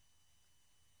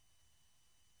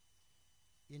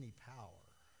 Any power,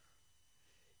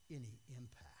 any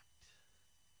impact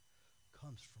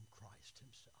comes from Christ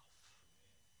Himself.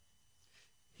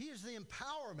 He is the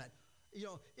empowerment. You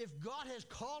know, if God has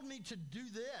called me to do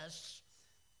this,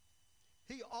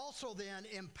 He also then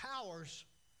empowers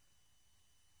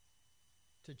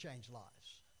to change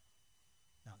lives.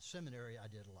 Now, in seminary, I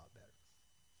did a lot better.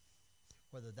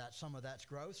 Whether some of that's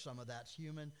growth, some of that's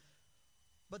human.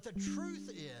 But the truth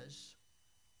is,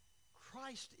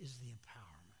 Christ is the empowerment.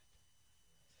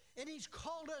 And He's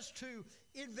called us to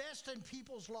invest in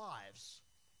people's lives.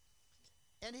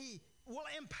 And He will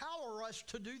empower us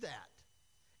to do that.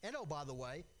 And oh, by the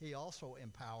way, He also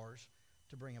empowers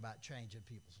to bring about change in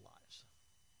people's lives.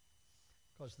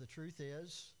 Because the truth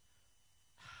is,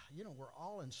 you know, we're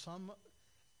all in some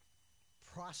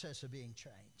process of being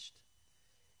changed.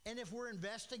 And if we're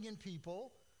investing in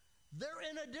people, they're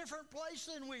in a different place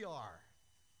than we are,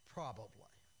 probably.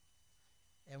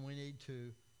 And we need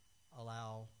to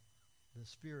allow the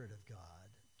Spirit of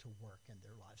God to work in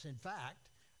their lives. In fact,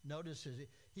 notice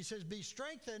He says, be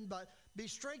strengthened, but be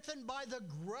strengthened by the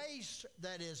grace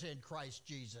that is in Christ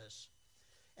Jesus.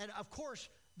 And of course,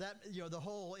 that, you know, the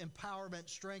whole empowerment,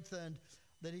 strengthened,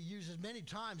 that He uses many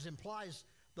times implies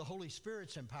the Holy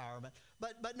Spirit's empowerment.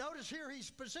 But notice here He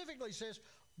specifically says,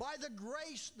 by the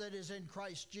grace that is in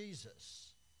Christ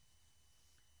Jesus.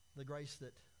 The grace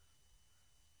that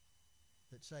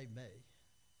saved me,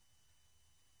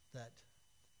 that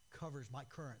covers my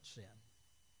current sin.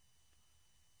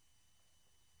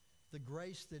 The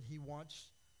grace that He wants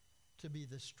to be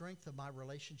the strength of my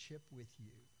relationship with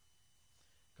you.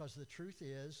 Because the truth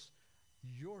is,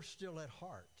 you're still at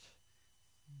heart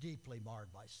deeply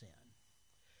marred by sin.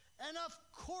 And of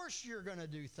course you're going to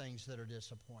do things that are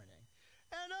disappointing.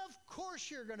 And of course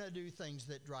you're going to do things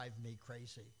that drive me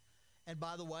crazy. And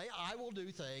by the way, I will do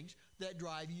things that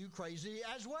drive you crazy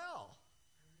as well.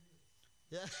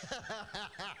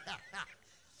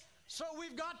 So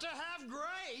we've got to have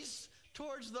grace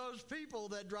towards those people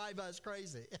that drive us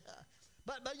crazy.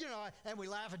 But you know, and we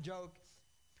laugh and joke.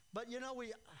 But you know,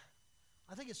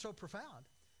 I think it's so profound.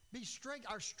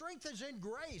 Our strength is in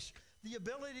grace. The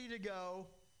ability to go,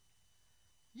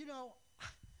 you know,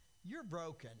 you're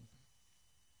broken.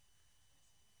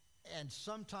 And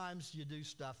sometimes you do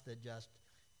stuff that just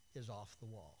is off the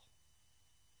wall.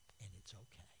 And it's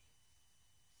okay.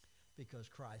 Because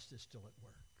Christ is still at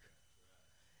work.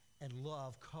 And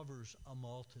love covers a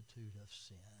multitude of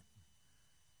sin.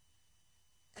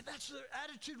 And that's the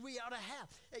attitude we ought to have.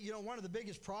 You know, one of the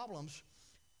biggest problems,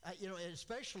 you know,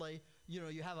 especially, you know,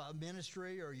 you have a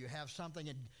ministry or you have something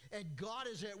and God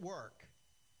is at work.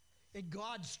 And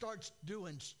God starts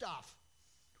doing stuff.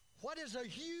 What is a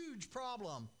huge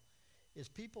problem is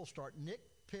people start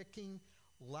nitpicking,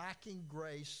 lacking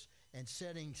grace, and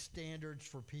setting standards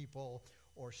for people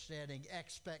or setting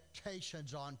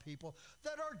expectations on people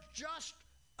that are just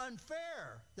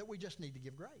unfair, that we just need to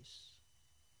give grace.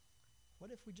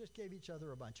 What if we just gave each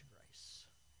other a bunch of grace?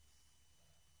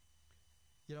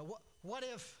 You know, what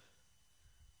if,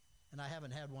 and I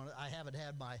haven't had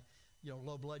my, you know,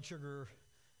 low blood sugar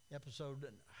episode,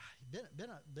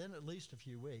 been at least a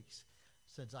few weeks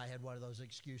since I had one of those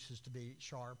excuses to be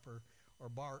sharp or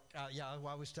bark. Yeah, I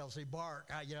always tell say bark.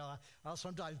 You know, I'll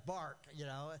sometimes bark, you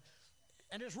know,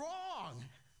 and it's wrong.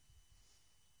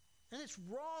 And it's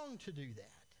wrong to do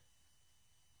that.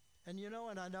 And you know,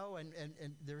 and I know, and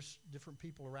there's different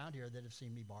people around here that have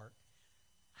seen me bark.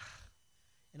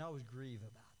 And I always grieve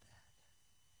about that.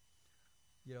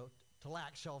 You know, to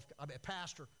lack a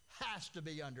pastor has to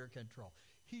be under control.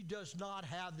 He does not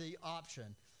have the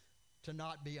option to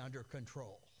not be under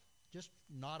control. Just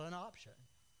not an option.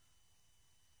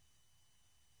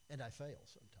 And I fail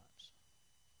sometimes.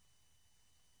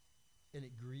 And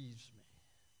it grieves me.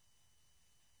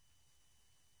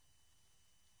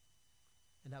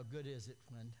 And how good is it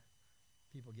when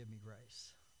people give me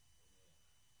grace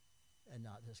and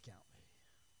not discount me?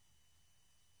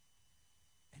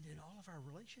 And in all of our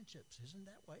relationships, isn't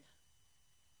that way?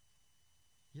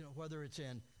 You know, whether it's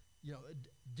in,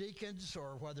 deacons,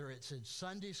 or whether it's in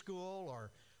Sunday school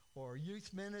or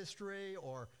youth ministry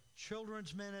or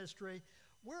children's ministry,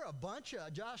 we're a bunch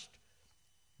of just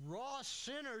raw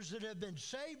sinners that have been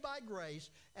saved by grace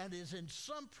and is in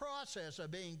some process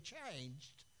of being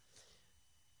changed.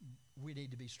 We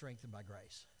need to be strengthened by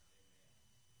grace.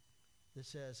 That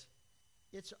says,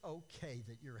 it's okay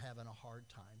that you're having a hard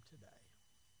time today.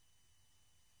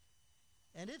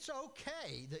 And it's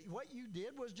okay that what you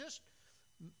did was just,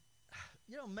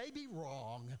 maybe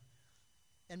wrong,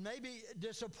 and maybe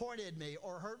disappointed me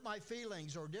or hurt my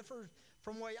feelings or differ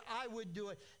from the way I would do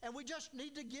it. And we just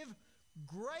need to give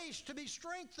grace to be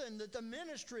strengthened, that the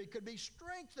ministry could be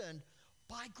strengthened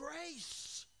by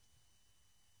grace.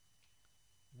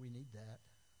 We need that.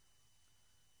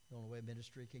 The only way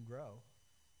ministry can grow.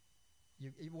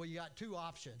 You got two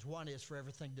options. One is for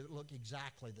everything to look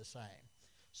exactly the same.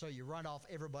 So you run off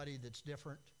everybody that's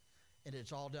different, and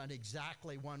it's all done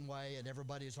exactly one way, and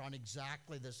everybody's on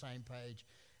exactly the same page.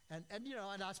 And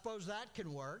I suppose that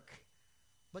can work.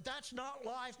 But that's not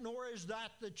life, nor is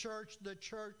that the church. The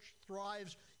church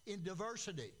thrives in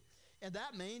diversity. And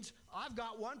that means I've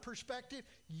got one perspective,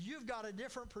 you've got a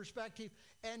different perspective,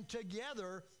 and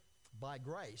together, by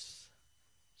grace,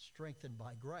 strengthened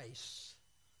by grace,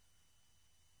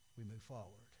 we move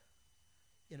forward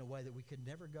in a way that we could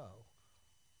never go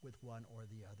with one or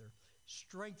the other.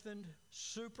 Strengthened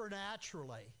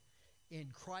supernaturally in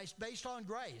Christ, based on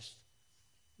grace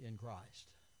in Christ,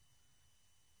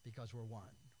 because we're one.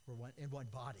 We're one in one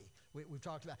body. We've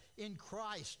talked about in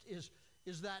Christ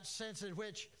is that sense in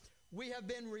which we have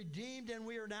been redeemed and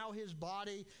we are now his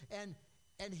body, and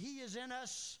he is in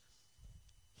us.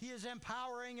 He is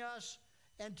empowering us,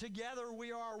 and together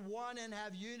we are one and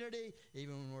have unity,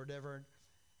 even when we're different.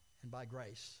 And by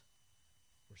grace,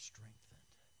 we're strengthened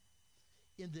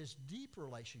in this deep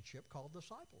relationship called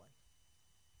discipling.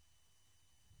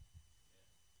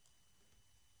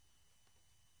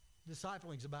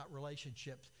 Discipling is about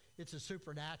relationships. It's a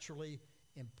supernaturally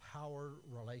empowered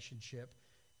relationship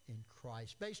in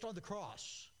Christ, based on the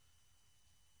cross,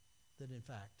 that in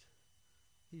fact,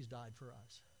 he's died for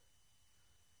us.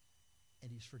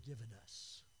 And he's forgiven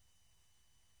us.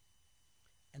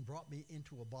 And brought me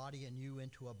into a body and you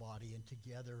into a body, and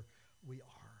together we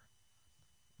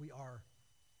are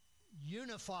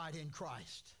unified in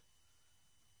Christ.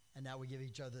 And now we give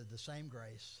each other the same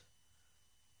grace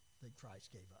that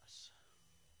Christ gave us.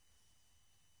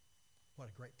 What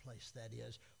a great place that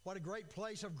is. What a great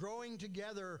place of growing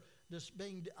together, just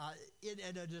being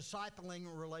in a discipling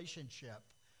relationship.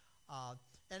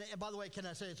 And by the way, can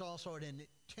I say it's also an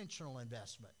intentional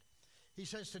investment? He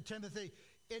says to Timothy,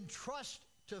 entrust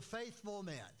to faithful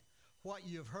men what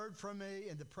you've heard from me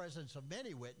in the presence of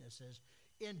many witnesses.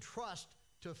 Entrust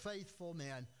to faithful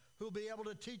men who will be able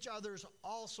to teach others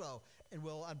also. And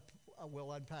we'll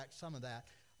unpack some of that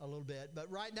a little bit.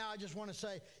 But right now I just want to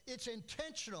say it's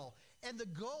intentional. And the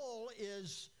goal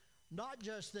is not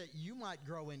just that you might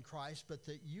grow in Christ, but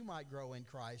that you might grow in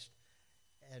Christ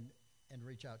and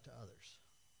reach out to others.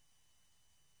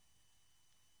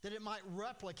 That it might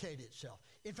replicate itself.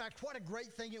 In fact, what a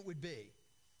great thing it would be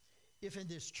if in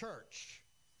this church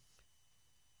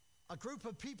a group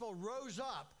of people rose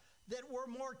up that were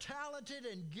more talented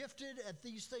and gifted at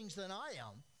these things than I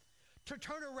am, to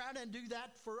turn around and do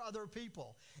that for other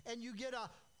people. And you get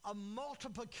a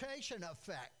multiplication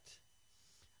effect.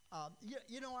 I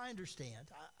understand.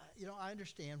 I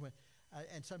understand when,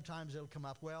 and sometimes it'll come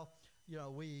up, well,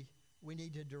 we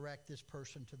need to direct this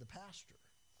person to the pastor.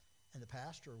 And the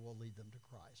pastor will lead them to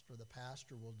Christ, or the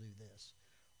pastor will do this,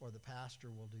 or the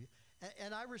pastor will do.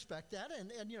 And I respect that.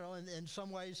 And in some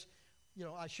ways,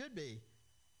 I should be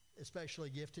especially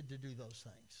gifted to do those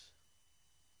things.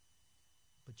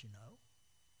 But it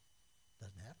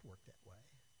doesn't have to work that way.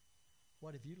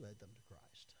 What if you led them to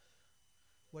Christ?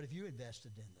 What if you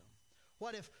invested in them?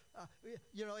 What if,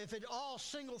 if it all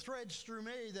single threads through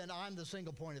me, then I'm the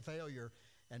single point of failure.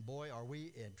 And boy, are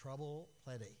we in trouble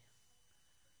plenty.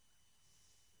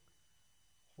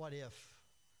 What if,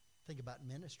 think about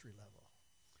ministry level.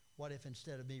 What if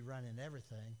instead of me running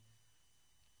everything,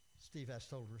 Steve has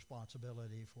total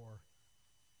responsibility for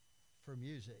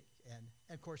music. And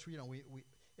of course,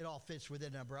 it all fits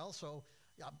within an umbrella. So,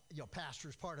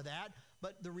 pastor's part of that.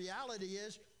 But the reality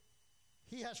is,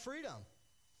 he has freedom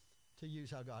to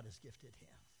use how God has gifted him,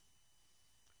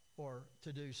 or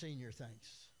to do senior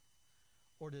things,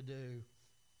 or to do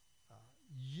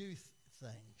youth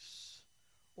things,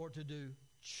 or to do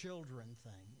children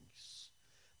things.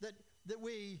 That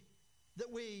we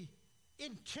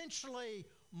intentionally,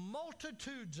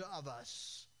 multitudes of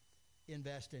us,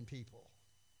 invest in people.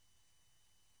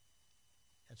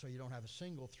 And so you don't have a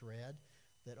single thread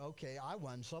that, okay, I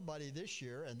won somebody this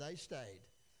year and they stayed.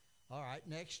 All right,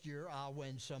 next year I'll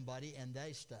win somebody and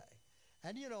they stay.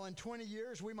 And, in 20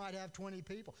 years we might have 20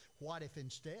 people. What if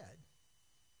instead,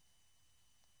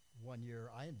 one year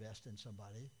I invest in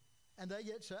somebody and they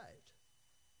get saved?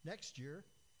 Next year,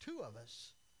 2 of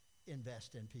us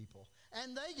invest in people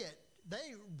and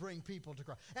they bring people to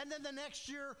Christ. And then the next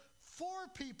year, 4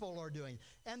 people are doing it.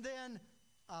 And then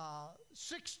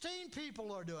 16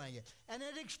 people are doing it. And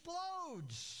it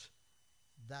explodes.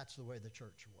 That's the way the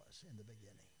church was in the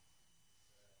beginning.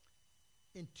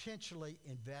 Intentionally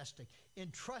investing,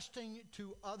 entrusting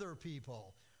to other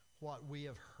people what we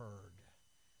have heard.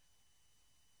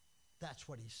 That's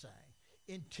what he's saying.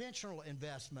 Intentional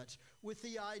investments with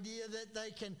the idea that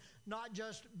they can not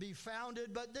just be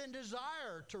founded, but then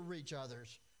desire to reach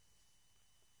others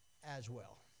as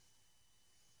well.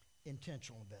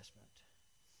 Intentional investment.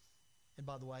 And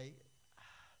by the way,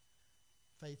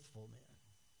 faithful men.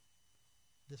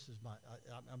 This is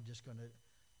I'm just going to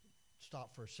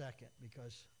stop for a second,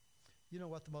 because you know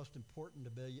what the most important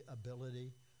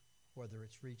ability, whether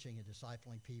it's reaching and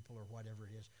discipling people or whatever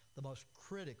it is, the most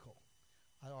critical,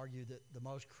 I argue that the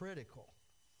most critical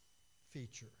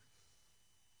feature,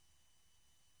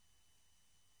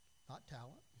 not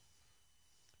talent,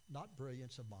 not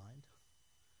brilliance of mind,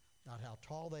 not how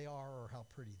tall they are or how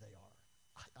pretty they are.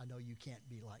 I know you can't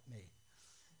be like me.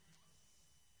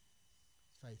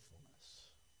 Faithfulness,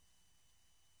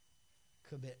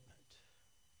 commitment,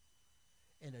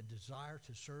 and a desire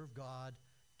to serve God,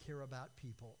 care about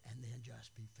people, and then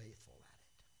just be faithful at it.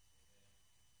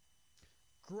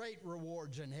 Great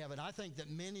rewards in heaven. I think that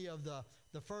many of the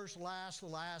first last, the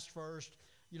last first,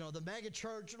 the mega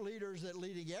church leaders that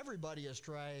leading everybody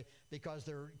astray because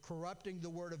they're corrupting the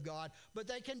Word of God, but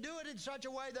they can do it in such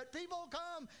a way that people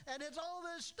come and it's all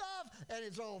this stuff and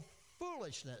it's all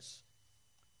foolishness.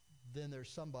 Then there's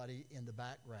somebody in the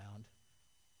background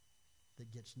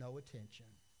that gets no attention,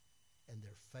 and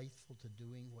they're faithful to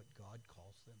doing what God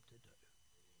calls them to do.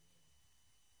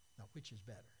 Now, which is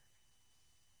better?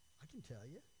 I can tell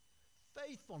you.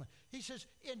 Faithfulness. He says,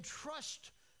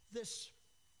 entrust this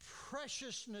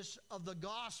preciousness of the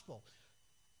gospel.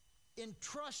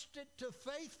 Entrust it to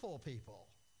faithful people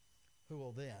who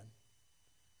will then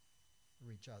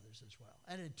reach others as well.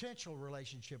 An intentional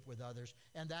relationship with others,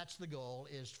 and that's the goal,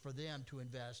 is for them to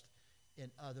invest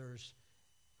in others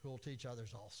who will teach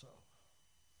others also.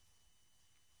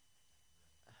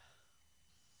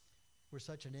 We're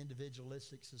such an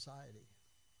individualistic society.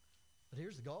 But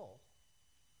here's the goal.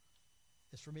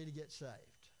 It's for me to get saved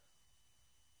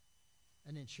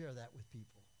and then share that with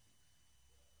people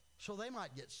so they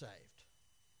might get saved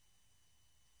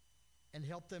and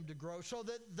help them to grow so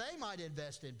that they might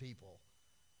invest in people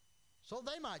so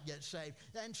they might get saved,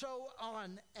 and so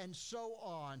on and so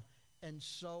on and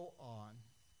so on.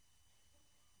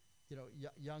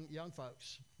 Young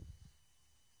folks,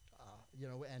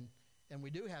 and we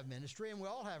do have ministry, and we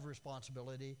all have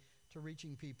responsibility to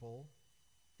reaching people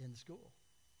in the school.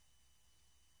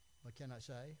 But can I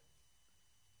say,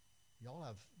 y'all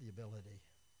have the ability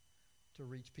to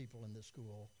reach people in the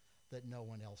school that no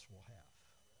one else will have.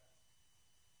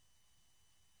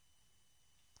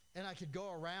 And I could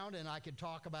go around and I could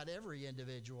talk about every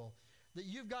individual, that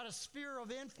you've got a sphere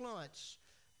of influence,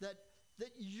 that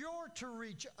you're to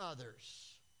reach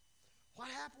others. What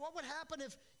would happen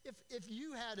if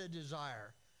you had a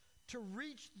desire to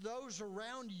reach those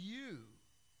around you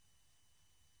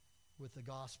with the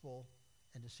gospel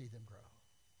and to see them grow?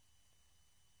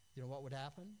 You know what would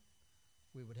happen?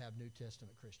 We would have New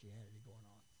Testament Christianity going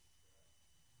on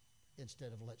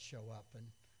instead of let's show up and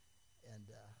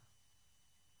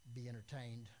be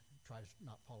entertained, try to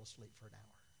not fall asleep for an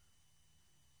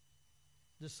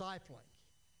hour. Discipling.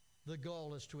 The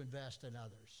goal is to invest in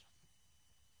others.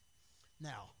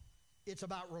 Now, it's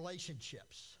about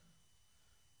relationships,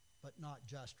 but not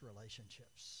just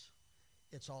relationships.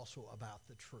 It's also about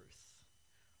the truth,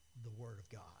 the Word of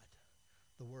God.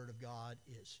 The Word of God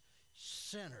is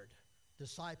centered.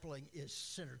 Discipling is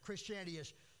centered. Christianity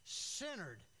is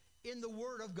centered in the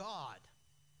Word of God.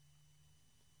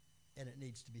 And it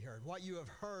needs to be heard. What you have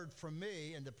heard from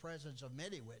me in the presence of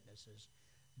many witnesses,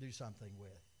 do something with.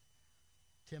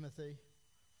 Timothy,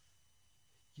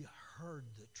 you heard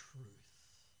the truth.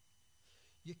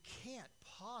 You can't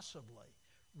possibly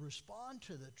respond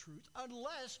to the truth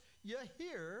unless you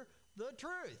hear the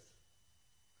truth.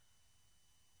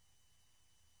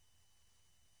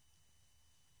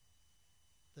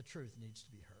 The truth needs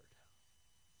to be heard.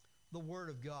 The Word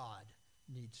of God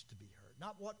needs to be heard.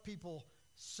 Not what people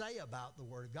say about the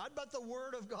Word of God, but the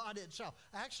Word of God itself.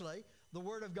 Actually, the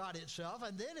Word of God itself,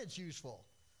 and then it's useful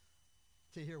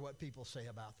to hear what people say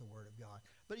about the Word of God.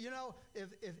 But you know,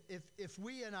 if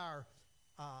we in our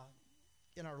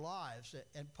lives,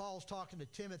 and Paul's talking to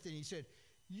Timothy, and he said,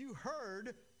 you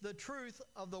heard the truth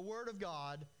of the Word of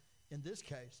God, in this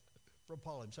case, from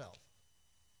Paul himself.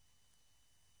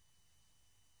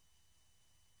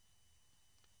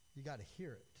 You got to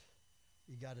hear it.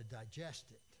 You got to digest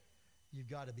it. You've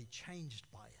got to be changed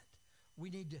by it. We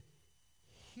need to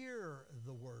hear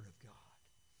the Word of God.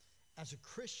 As a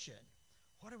Christian,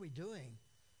 what are we doing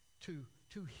to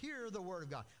hear the Word of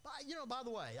God? You know, by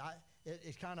the way,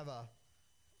 it's kind of a,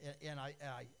 and I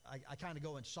kind of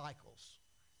go in cycles,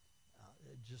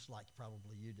 just like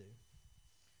probably you do.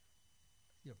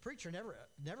 You know, preacher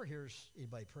never hears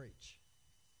anybody preach,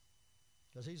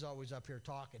 because he's always up here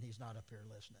talking. He's not up here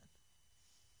listening.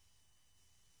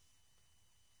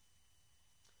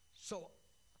 So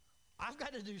I've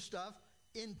got to do stuff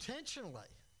intentionally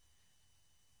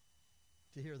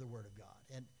to hear the Word of God,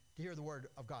 and to hear the Word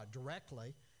of God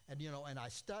directly. And, you know, and I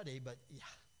study, but, yeah,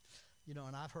 you know,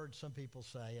 and I've heard some people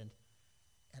say, and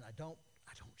I don't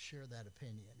share that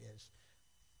opinion, is,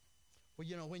 well,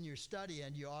 you know, when you're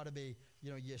studying, you ought to be,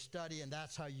 you know, you study, and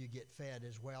that's how you get fed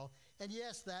as well. And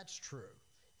yes, that's true.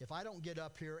 If I don't get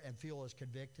up here and feel as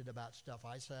convicted about stuff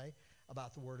I say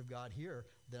about the Word of God here,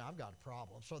 then I've got a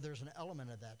problem. So there's an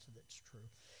element of that that's true.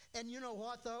 And you know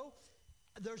what, though?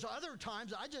 There's other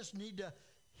times I just need to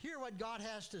hear what God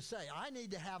has to say. I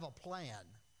need to have a plan,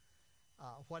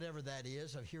 whatever that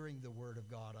is, of hearing the Word of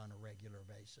God on a regular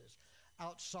basis,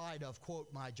 outside of,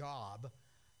 quote, my job.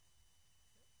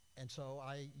 And so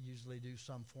I usually do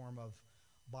some form of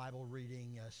Bible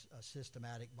reading, a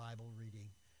systematic Bible reading.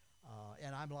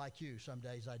 And I'm like you. Some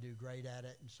days I do great at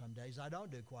it, and some days I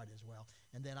don't do quite as well.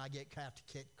 And then I get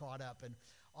caught up.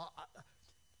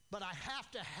 But I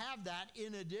have to have that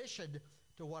in addition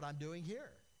to what I'm doing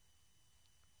here.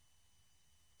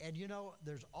 And you know,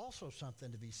 there's also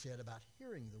something to be said about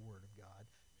hearing the Word of God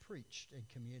preached and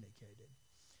communicated.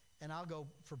 And I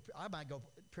might go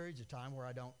periods of time where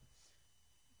I don't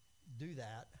do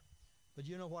that. But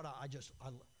you know what?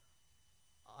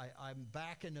 I'm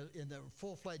back in the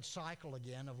full-fledged cycle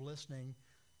again of listening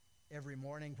every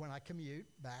morning when I commute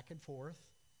back and forth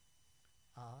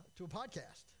to a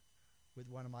podcast with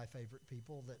one of my favorite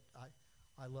people that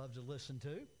I love to listen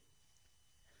to.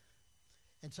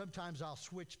 And sometimes I'll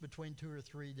switch between 2 or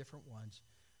 3 different ones.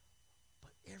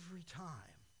 But every time,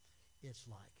 it's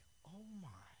like, oh my,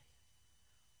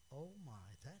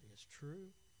 that is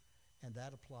true, and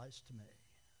that applies to me.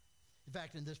 In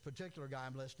fact, in this particular guy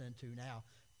I'm listening to now,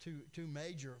 two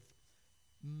major,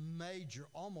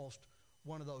 almost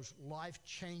one of those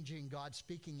life-changing, God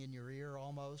speaking in your ear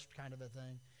almost kind of a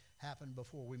thing, happened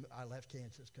before I left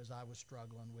Kansas, because I was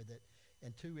struggling with it.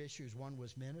 And 2 issues. One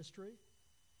was ministry,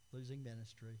 losing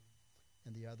ministry,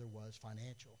 and the other was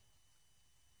financial.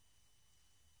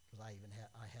 Because I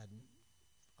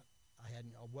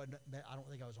don't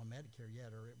think I was on Medicare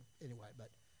yet,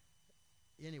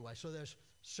 Anyway, so there's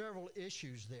several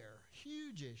issues there,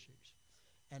 huge issues.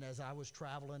 And as I was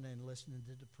traveling and listening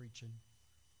to the preaching,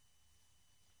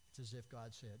 it's as if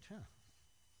God said, you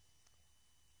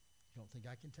don't think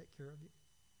I can take care of you?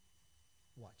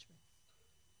 Watch me.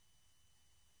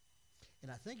 And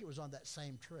I think it was on that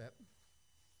same trip,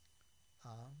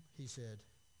 he said,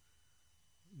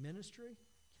 ministry?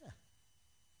 Yeah,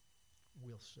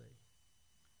 we'll see.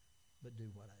 But do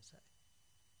what I say.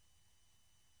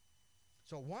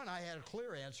 So one, I had a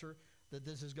clear answer that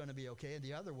this is going to be okay, and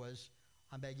the other was,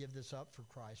 I may give this up for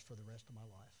Christ for the rest of my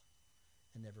life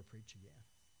and never preach again.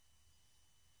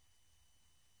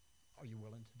 Are you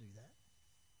willing to do that?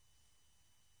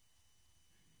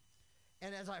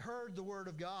 And as I heard the Word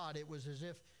of God, it was as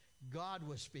if God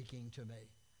was speaking to me.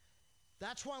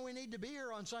 That's why we need to be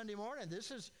here on Sunday morning.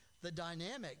 This is the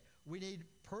dynamic. We need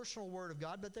personal Word of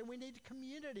God, but then we need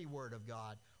community Word of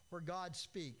God, where God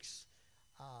speaks,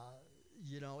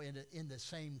 in the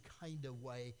same kind of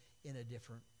way, in a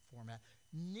different format.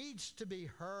 Needs to be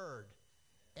heard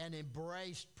and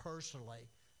embraced personally,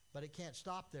 but it can't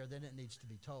stop there. Then it needs to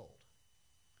be told.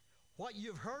 What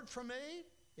you've heard from me,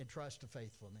 entrust to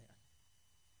faithful men.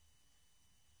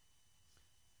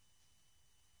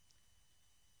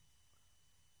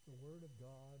 Word of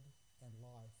God and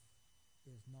life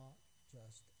is not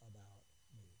just about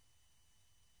me.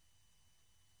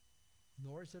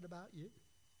 Nor is it about you.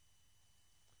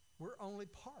 We're only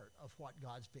part of what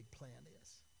God's big plan is.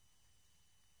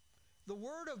 The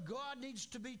Word of God needs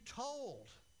to be told.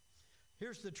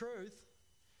 Here's the truth.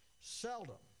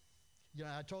 Seldom. You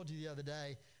know, I told you the other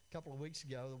day, a couple of weeks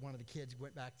ago, that one of the kids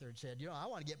went back there and said, you know, I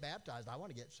want to get baptized. I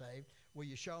want to get saved. Will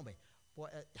you show me? Boy,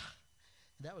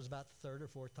 that was about the third or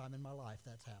fourth time in my life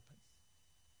that's happened.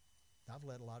 I've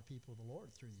led a lot of people to the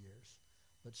Lord through the years,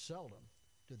 but seldom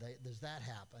does that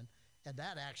happen. And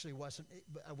that actually wasn't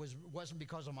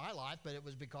because of my life, but it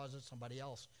was because of somebody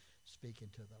else speaking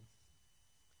to them.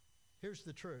 Here's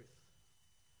the truth.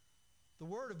 The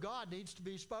Word of God needs to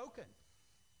be spoken.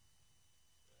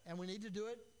 And we need to do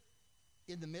it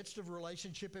in the midst of a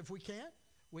relationship if we can.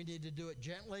 We need to do it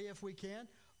gently if we can.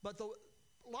 But the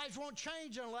lives won't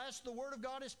change unless the Word of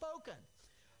God is spoken.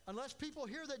 Unless people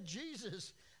hear that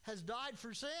Jesus has died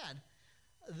for sin,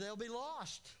 they'll be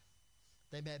lost.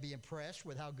 They may be impressed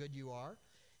with how good you are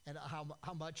and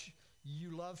how much you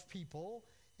love people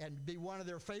and be one of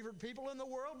their favorite people in the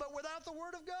world, but without the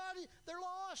Word of God, they're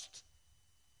lost.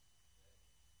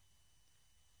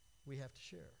 We have to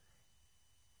share.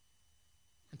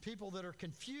 And people that are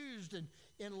confused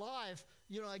in life,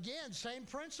 you know, again, same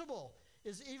principle,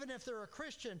 is even if they're a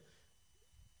Christian,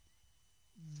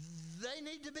 they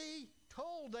need to be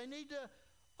told. They need to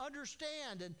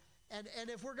understand. And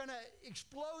if we're going to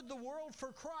explode the world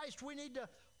for Christ, we need to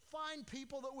find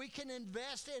people that we can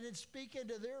invest in and speak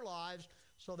into their lives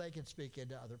so they can speak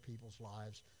into other people's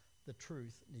lives. The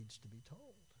truth needs to be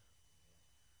told.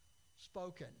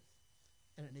 Spoken.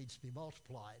 And it needs to be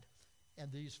multiplied.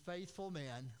 And these faithful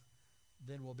men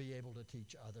then will be able to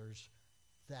teach others.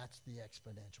 That's the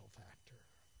exponential factor.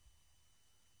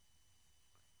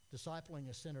 Discipling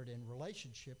is centered in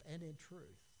relationship and in truth.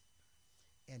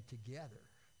 And together,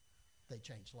 they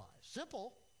change lives.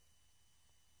 Simple,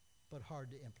 but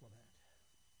hard to implement.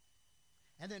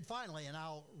 And then finally, and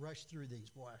I'll rush through these.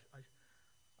 Boy,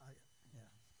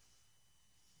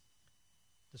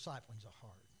 discipling's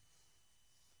hard.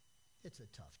 It's a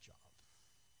tough job.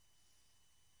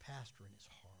 Pastoring is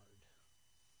hard.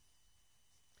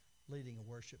 Leading a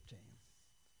worship team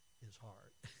is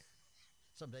hard.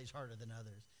 Some days harder than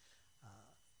others.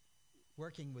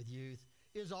 Working with youth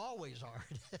is always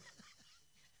hard.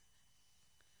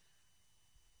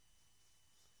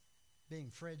 Being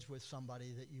friends with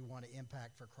somebody that you want to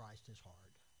impact for Christ is hard.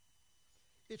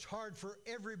 It's hard for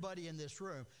everybody in this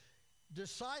room.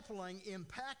 Discipling,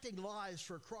 impacting lives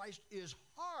for Christ is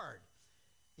hard.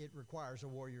 It requires a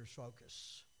warrior's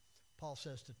focus. Paul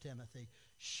says to Timothy,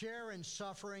 share in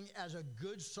suffering as a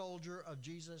good soldier of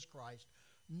Jesus Christ.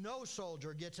 No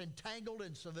soldier gets entangled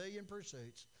in civilian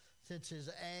pursuits, since his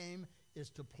aim is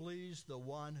to please the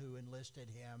one who enlisted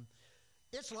him.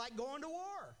 It's like going to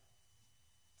war.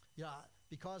 Yeah,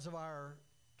 because of our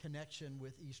connection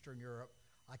with Eastern Europe,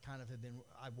 I kind of have been,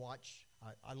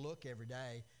 I look every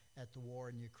day at the war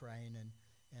in Ukraine,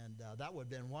 and that would have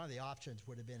been one of the options,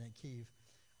 would have been in Kyiv.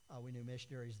 We knew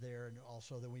missionaries there, and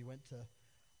also then we went to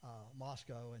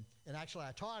Moscow. And actually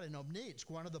I taught in Obnitsk,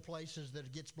 one of the places that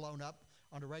gets blown up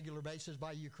on a regular basis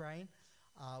by Ukraine,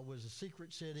 was a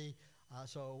secret city.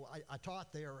 So I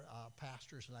taught their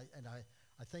pastors, and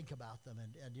I think about them,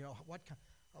 and you know, what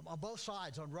on both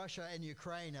sides, on Russia and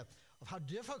Ukraine, of how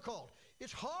difficult.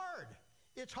 It's hard.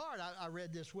 It's hard. I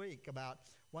read this week about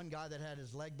one guy that had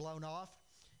his leg blown off,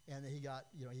 and he got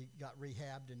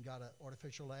rehabbed and got an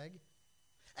artificial leg,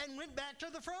 and went back to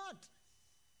the front.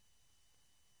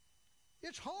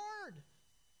 It's hard.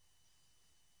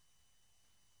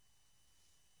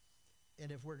 And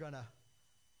if we're going to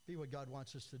be what God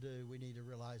wants us to do, we need to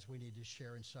realize we need to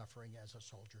share in suffering as a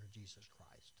soldier of Jesus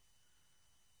Christ.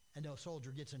 And no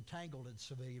soldier gets entangled in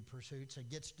civilian pursuits and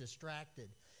gets distracted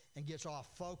and gets off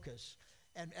focus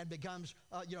and becomes,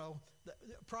 the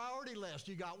priority list.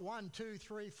 You got 1, 2,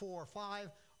 3, 4, 5.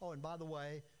 Oh, and by the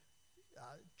way,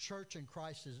 church in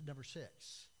Christ is number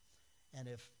 6. And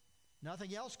if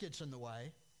nothing else gets in the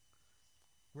way,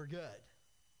 we're good.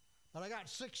 But I got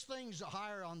 6 things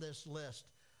higher on this list.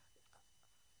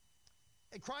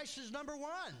 And Christ is number 1.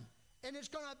 And it's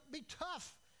going to be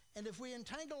tough. And if we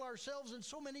entangle ourselves in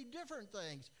so many different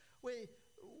things, we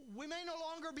may no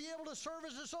longer be able to serve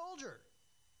as a soldier.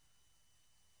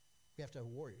 We have to have a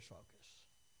warrior's focus.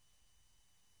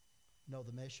 Know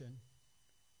the mission,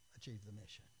 achieve the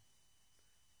mission.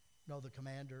 Know the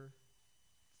commander,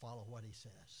 follow what he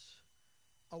says.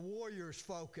 A warrior's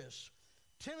focus.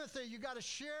 Timothy, you got to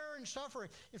share in suffering.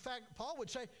 In fact, Paul would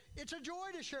say, it's a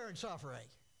joy to share in suffering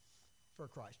for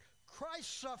Christ.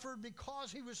 Christ suffered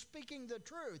because he was speaking the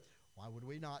truth. Why would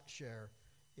we not share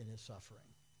in his suffering,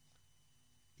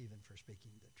 even for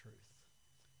speaking the truth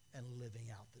and living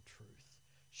out the truth?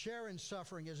 Share in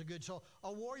suffering is a good soul.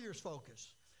 A warrior's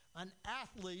focus, an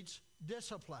athlete's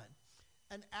discipline.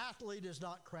 An athlete is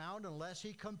not crowned unless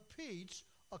he competes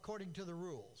according to the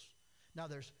rules. Now,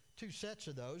 there's two sets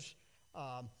of those.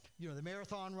 The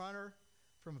marathon runner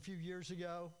from a few years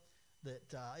ago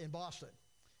that in Boston,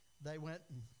 they went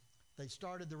and they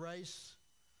started the race,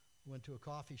 went to a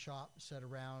coffee shop, sat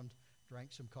around,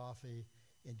 drank some coffee,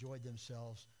 enjoyed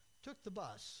themselves, took the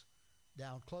bus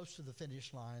down close to the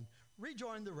finish line,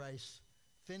 rejoined the race,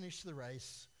 finished the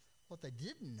race. What they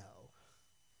didn't know,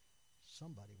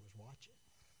 somebody was watching.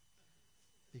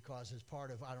 Because as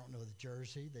part of, I don't know the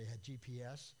jersey, they had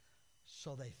GPS,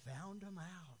 so they found them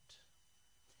out,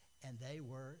 and they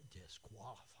were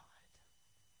disqualified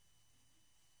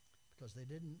because they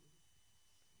didn't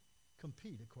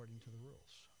compete according to the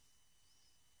rules.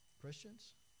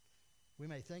 Christians, we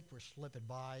may think we're slipping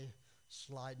by,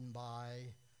 sliding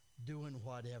by, doing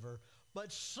whatever,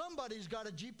 but somebody's got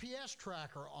a GPS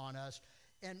tracker on us,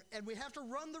 and we have to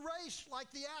run the race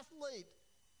like the athlete.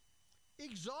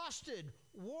 Exhausted,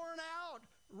 worn out,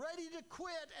 ready to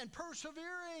quit, and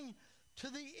persevering to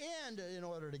the end in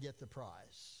order to get the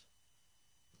prize.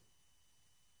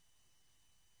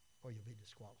 Or you'll be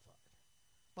disqualified.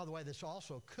 By the way, this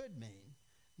also could mean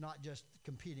not just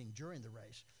competing during the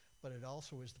race, but it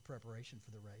also is the preparation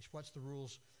for the race. What's the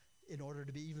rules in order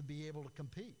to even be able to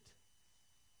compete?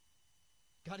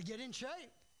 Got to get in shape.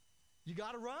 You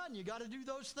got to run. You got to do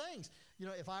those things.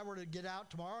 If I were to get out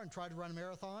tomorrow and try to run a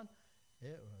marathon,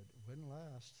 it wouldn't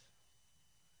last.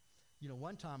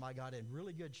 One time I got in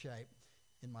really good shape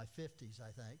in my 50s,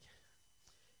 I think,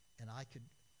 and I could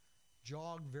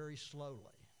jog very slowly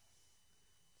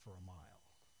for a mile.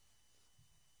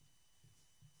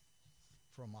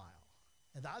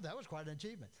 And that was quite an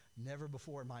achievement. Never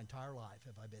before in my entire life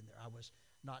have I been there. I was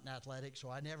not an athletic,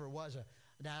 so I never was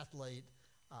an athlete.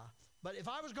 But if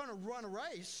I was going to run a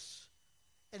race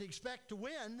and expect to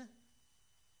win,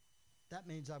 that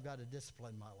means I've got to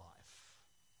discipline my life.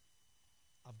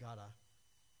 I've got to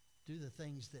do the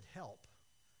things that help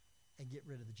and get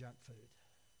rid of the junk food.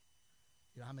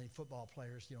 How many football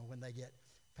players, when they get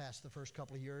past the first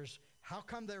couple of years, how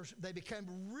come they become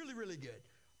really, really good?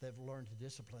 They've learned to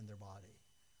discipline their body.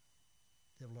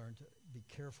 They've learned to be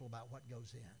careful about what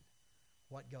goes in,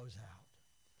 what goes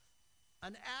out.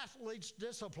 An athlete's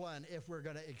discipline if we're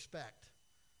going to expect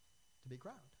to be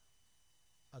crowned.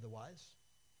 Otherwise,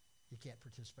 you can't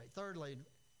participate. Thirdly,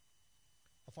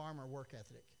 a farmer work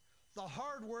ethic. The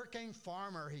hardworking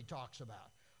farmer he talks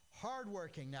about.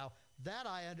 Hardworking. Now, that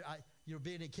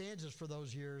being in Kansas for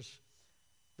those years,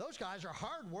 those guys are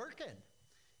hardworking.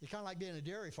 It's kind of like being a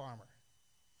dairy farmer.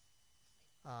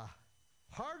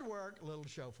 Hard work, little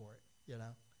show for it,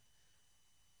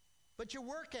 But you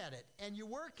work at it, and you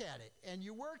work at it, and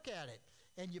you work at it,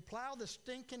 and you plow the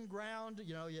stinking ground,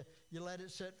 you let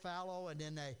it sit fallow, and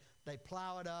then they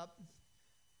plow it up,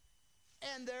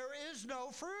 and there is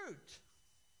no fruit.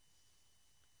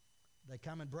 They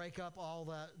come and break up all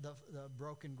the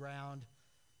broken ground,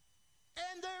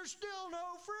 and there's still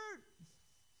no fruit.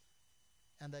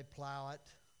 And they plow it,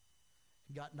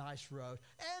 and got nice rows,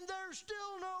 and there's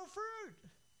still no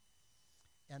fruit.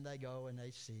 And they go and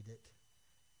they seed it,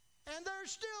 and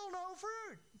there's still no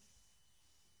fruit.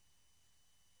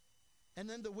 And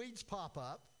then the weeds pop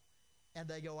up, and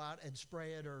they go out and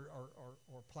spray it or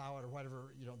plow it or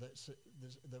whatever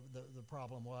the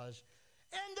problem was,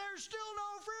 and there's still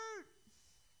no fruit.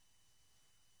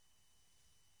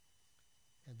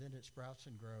 And then it sprouts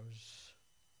and grows,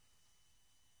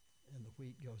 and the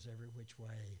wheat goes every which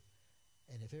way.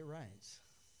 And if it rains,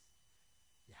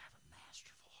 you have a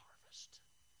masterful harvest.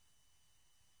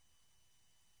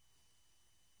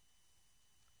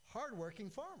 Hardworking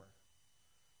farmer.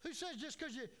 Who says just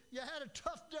because you had a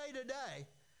tough day today,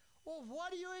 well,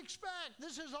 what do you expect?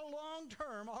 This is a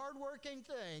long-term, hard-working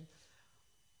thing.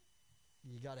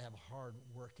 You got to have a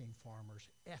hard-working farmer's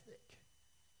ethic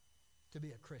to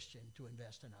be a Christian, to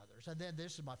invest in others. And then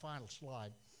this is my final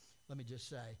slide. Let me just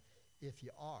say, if you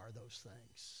are those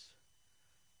things,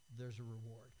 there's a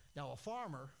reward. Now, a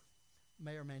farmer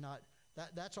may or may not,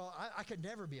 that's all. I could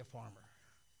never be a farmer.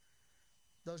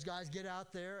 Those guys get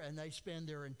out there and they spend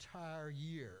their entire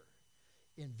year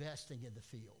investing in the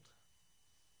field.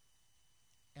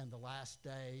 And the last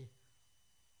day,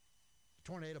 a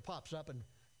tornado pops up and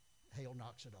hail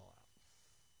knocks it all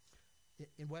out.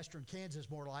 In western Kansas,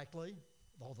 more likely,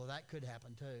 although that could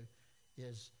happen too,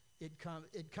 is it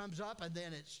comes up and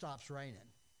then it stops raining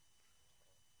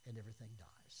and everything dies.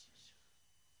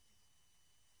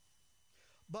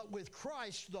 But with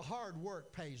Christ, the hard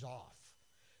work pays off.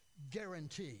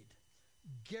 Guaranteed.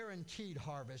 Guaranteed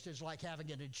harvest. It's like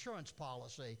having an insurance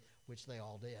policy, which they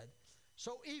all did.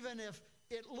 So even if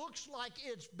it looks like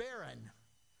it's barren,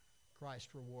 Christ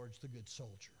rewards the good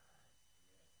soldier.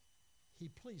 He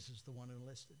pleases the one who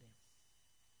enlisted him.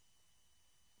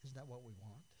 Isn't that what we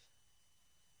want?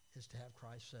 Is to have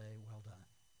Christ say, well done.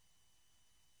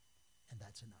 And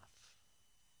that's enough.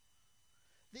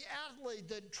 The athlete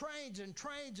that trains and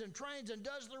trains and trains and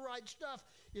does the right stuff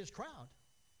is crowned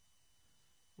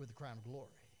with the crown of glory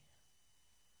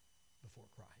before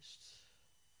Christ.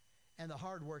 And the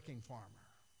hardworking farmer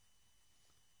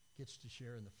gets to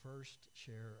share in the first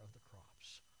share of the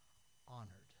crops, honored.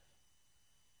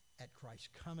 At Christ's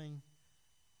coming,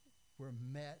 we're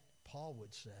met, Paul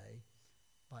would say,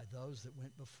 by those that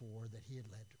went before that he had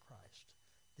led to Christ,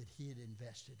 that he had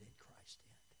invested in Christ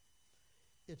in.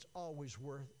 It's always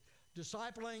worth it.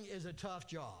 Discipling is a tough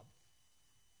job,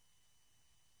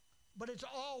 but it's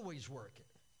always worth it.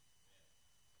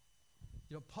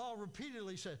 You know, Paul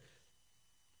repeatedly said,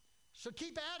 so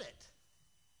keep at it,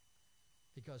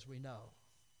 because we know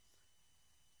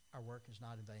our work is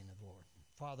not in vain of the Lord.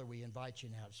 Father, we invite you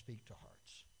now to speak to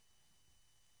hearts.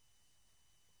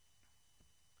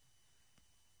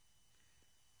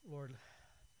 Lord,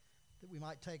 that we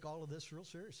might take all of this real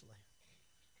seriously.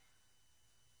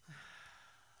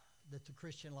 That the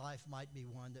Christian life might be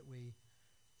one that we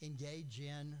engage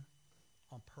in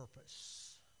on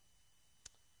purpose.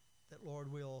 That, Lord,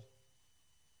 we'll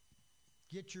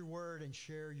get your word and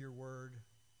share your word,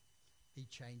 be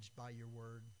changed by your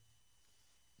word.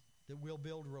 That we'll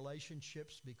build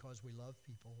relationships because we love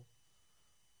people.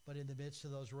 But in the midst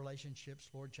of those relationships,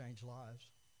 Lord, change lives.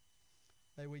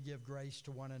 May we give grace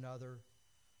to one another.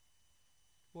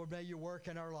 Lord, may you work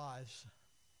in our lives.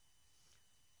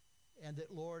 And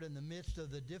that, Lord, in the midst of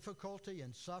the difficulty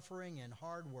and suffering and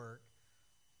hard work,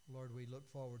 Lord, we look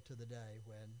forward to the day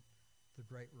when the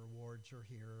great rewards are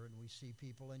here and we see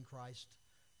people in Christ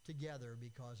together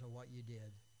because of what you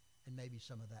did, and maybe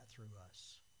some of that through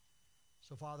us.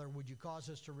 So, Father, would you cause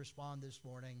us to respond this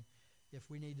morning? If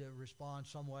we need to respond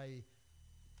some way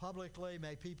publicly,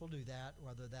 may people do that,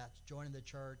 whether that's joining the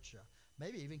church,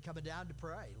 maybe even coming down to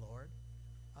pray, Lord.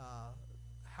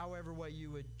 However way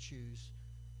you would choose,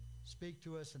 speak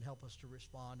to us and help us to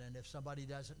respond. And if somebody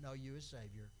doesn't know you as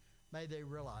Savior, may they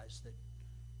realize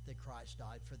that Christ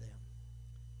died for them.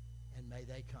 And may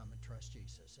they come and trust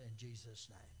Jesus. In Jesus'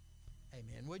 name,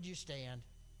 amen. Would you stand?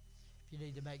 If you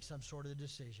need to make some sort of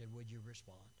decision, would you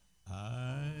respond?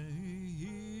 I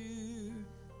hear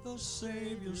the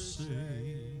Savior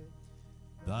say,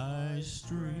 thy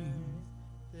strength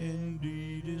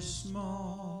indeed is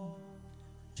small.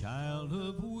 Child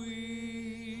of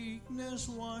weakness,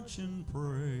 watch and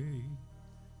pray.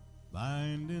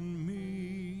 Find in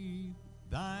me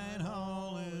thine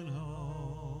all in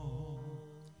all.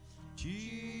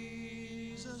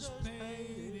 Jesus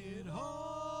paid it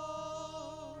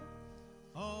all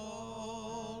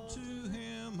to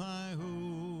him I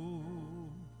owe.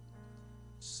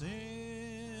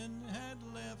 Sin had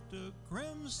left a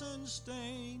crimson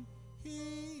stain,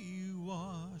 he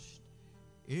washed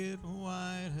it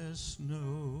white as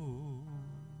snow.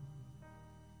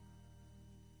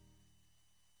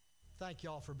 Thank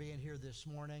you all for being here this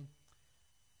morning.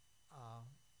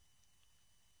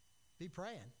 Be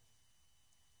praying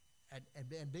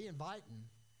and be inviting,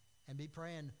 and be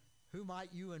praying who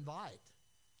might you invite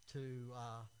to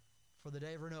for the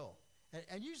day of renewal.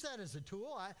 And use that as a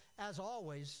tool. As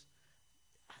always,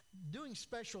 doing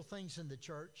special things in the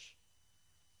church,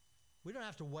 we don't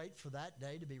have to wait for that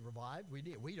day to be revived.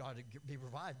 We ought to be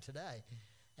revived today,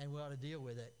 and we ought to deal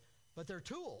with it. But there are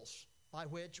tools by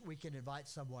which we can invite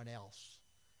someone else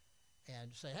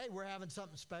and say, hey, we're having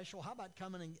something special. How about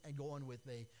coming and going with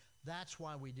me? That's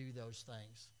why we do those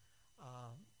things.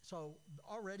 So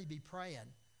already be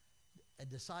praying and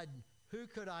deciding who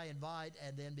could I invite,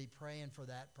 and then be praying for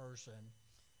that person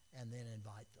and then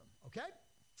invite them. Okay?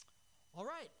 All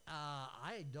right.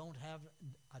 I don't have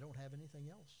anything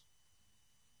else.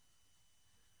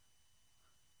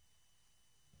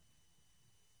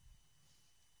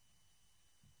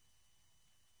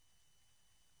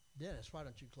 Dennis, why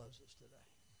don't you close us today?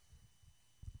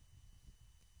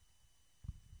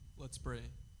 Let's pray.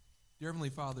 Dear Heavenly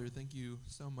Father, thank you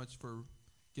so much for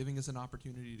giving us an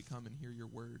opportunity to come and hear your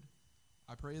word.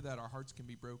 I pray that our hearts can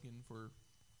be broken for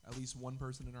at least one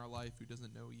person in our life who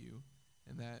doesn't know you,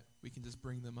 and that we can just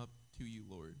bring them up to you,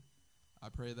 Lord. I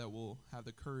pray that we'll have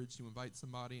the courage to invite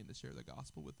somebody and to share the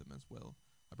gospel with them as well.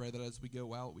 I pray that as we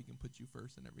go out, we can put you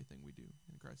first in everything we do.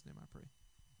 In Christ's name I pray.